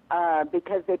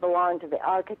because they belong to the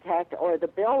architect or the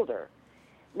builder.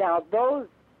 Now, those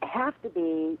have to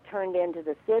be turned into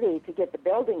the city to get the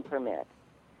building permit.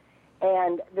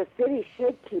 And the city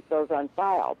should keep those on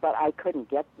file, but I couldn't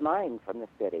get mine from the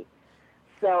city.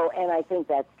 So, and I think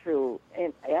that's true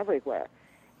everywhere.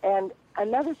 And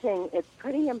another thing, it's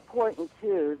pretty important,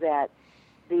 too, that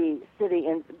the city,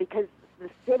 because the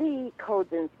city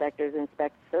codes inspectors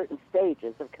inspect certain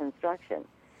stages of construction.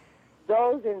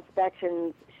 Those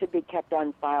inspections should be kept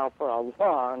on file for a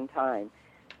long time,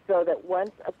 so that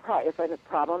once if a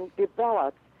problem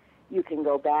develops, you can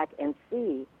go back and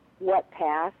see what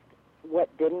passed,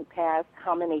 what didn't pass,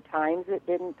 how many times it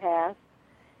didn't pass,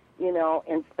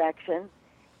 inspection.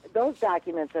 Those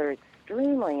documents are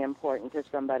extremely important to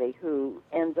somebody who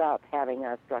ends up having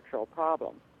a structural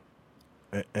problem.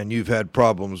 And you've had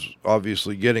problems,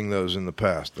 obviously, getting those in the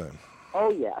past, then?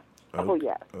 Oh, yes. Oh,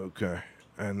 yes. Okay.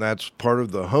 And that's part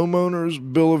of the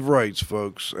Homeowners Bill of Rights,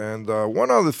 folks. And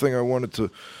one other thing I wanted to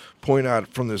point out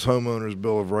from this Homeowners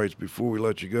Bill of Rights before we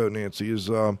let you go, Nancy, is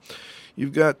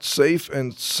you've got safe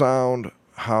and sound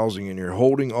housing, and you're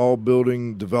holding all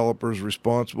building developers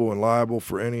responsible and liable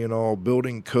for any and all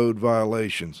building code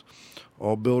violations.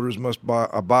 All builders must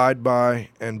abide by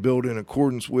and build in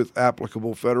accordance with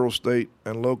applicable federal, state,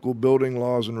 and local building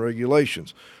laws and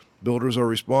regulations. Builders are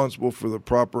responsible for the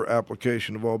proper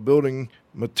application of all building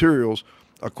materials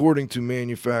according to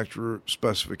manufacturer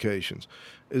specifications.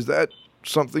 Is that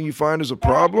something you find is a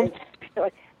problem?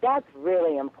 That's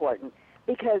really important,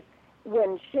 because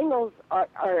when shingles are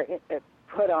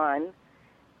put on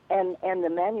and the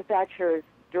manufacturer's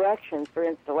directions for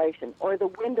installation, or the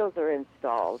windows are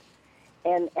installed,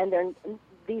 and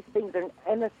these things are,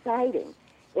 and the siding,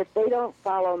 if they don't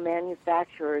follow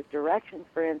manufacturer's directions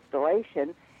for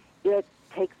installation, it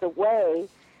takes away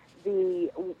the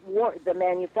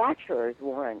manufacturer's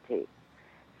warranty.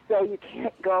 So you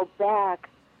can't go back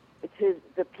to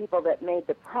the people that made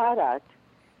the product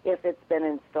if it's been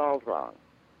installed wrong.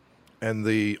 And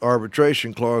the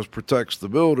arbitration clause protects the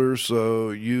builders, so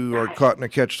you are caught in a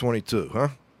catch-22, huh?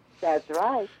 That's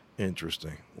right.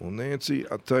 Interesting. Well, Nancy,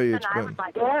 I'll tell you, it's been...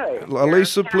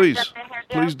 Lisa,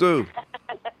 please do.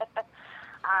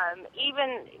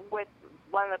 Even with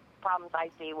one of the problems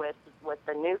I see with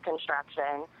the new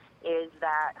construction is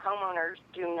that homeowners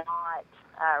do not,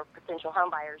 potential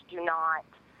home buyers do not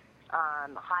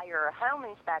hire a home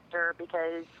inspector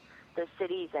because the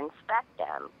cities inspect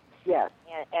them. Yes.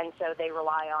 And so they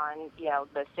rely on,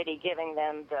 the city giving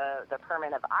them the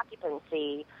permit of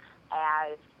occupancy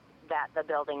as that the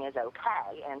building is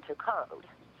okay and to code.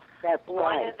 That's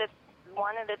right.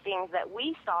 One of the things that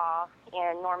we saw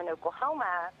in Norman,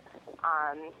 Oklahoma,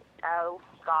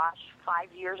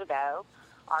 5 years ago,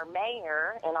 our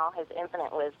mayor, in all his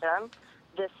infinite wisdom,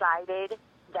 decided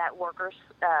that workers'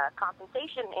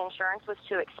 compensation insurance was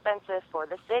too expensive for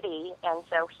the city, and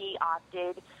so he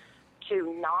opted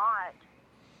to not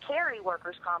carry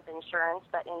workers' comp insurance,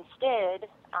 but instead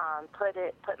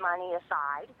put money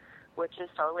aside, which is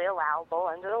totally allowable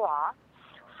under the law,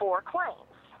 for claims.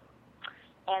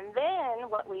 And then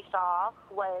what we saw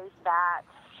was that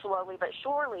slowly but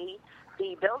surely,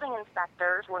 the building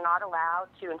inspectors were not allowed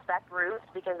to inspect roofs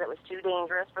because it was too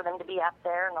dangerous for them to be up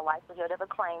there, and the likelihood of a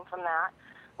claim from that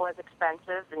was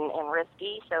expensive and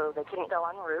risky, so they couldn't go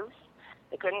on roofs.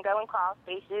 They couldn't go in crawl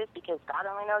spaces because God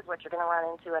only knows what you're going to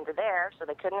run into under there, so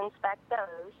they couldn't inspect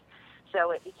those.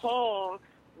 So it became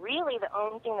really the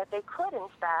only thing that they could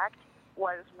inspect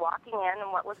was walking in,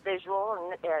 and what was visual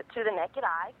and to the naked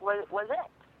eye was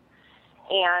it.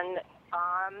 And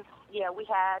we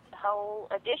had whole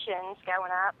additions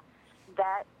going up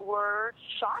that were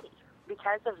shoddy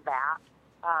because of that.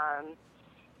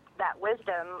 That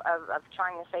wisdom of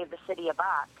trying to save the city a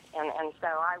buck. And so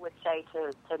I would say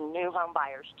to new home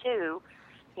buyers, too,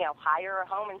 hire a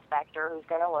home inspector who's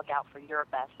going to look out for your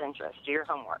best interest. Do your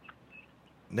homework.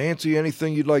 Nancy,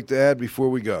 anything you'd like to add before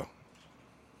we go?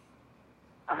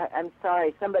 I'm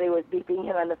sorry. Somebody was beeping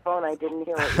in on the phone. I didn't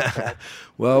hear what you said.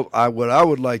 Well, what I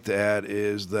would like to add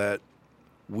is that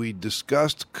we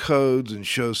discussed codes in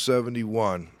show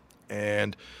 71,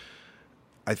 and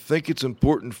I think it's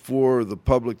important for the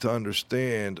public to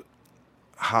understand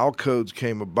how codes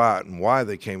came about and why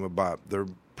they came about. They're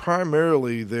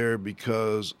primarily there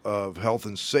because of health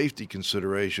and safety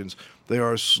considerations. They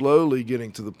are slowly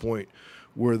getting to the point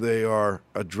where they are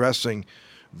addressing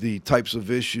the types of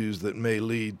issues that may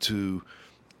lead to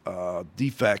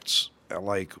defects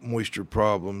like moisture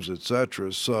problems,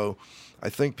 etc. So I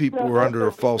think people were under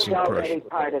a false impression. Already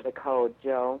part of the code,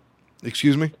 Joe.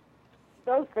 Excuse me?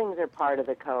 Those things are part of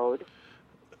the code.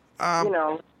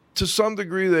 To some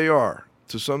degree they are.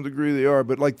 To some degree they are,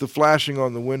 but like the flashing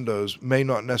on the windows may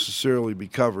not necessarily be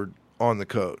covered on the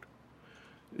code.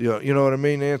 You know what I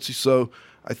mean, Nancy? So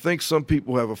I think some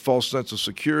people have a false sense of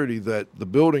security that the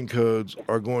building codes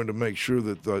are going to make sure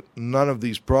that none of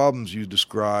these problems you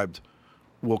described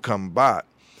will come about.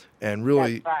 And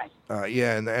really, that's right.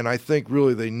 And I think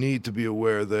really they need to be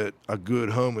aware that a good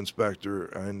home inspector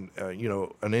and,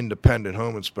 an independent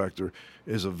home inspector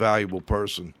is a valuable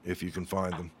person if you can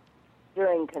find them.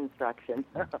 During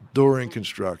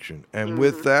construction. And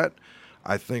with that,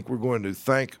 I think we're going to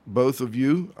thank both of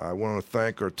you. I want to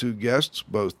thank our two guests,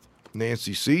 both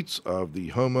Nancy Seitz of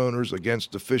the Homeowners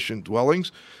Against Deficient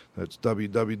Dwellings. That's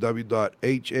www.hadd.com.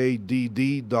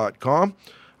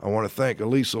 I want to thank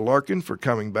Elisa Larkin for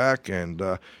coming back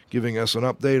and giving us an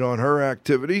update on her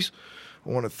activities. I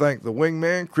want to thank the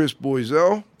wingman, Chris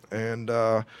Boisel. And,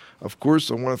 of course,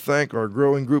 I want to thank our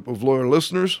growing group of loyal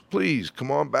listeners. Please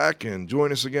come on back and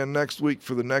join us again next week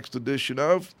for the next edition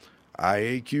of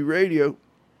IAQ Radio.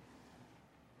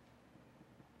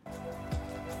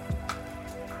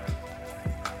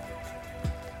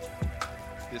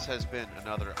 This has been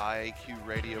another IAQ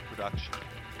Radio production.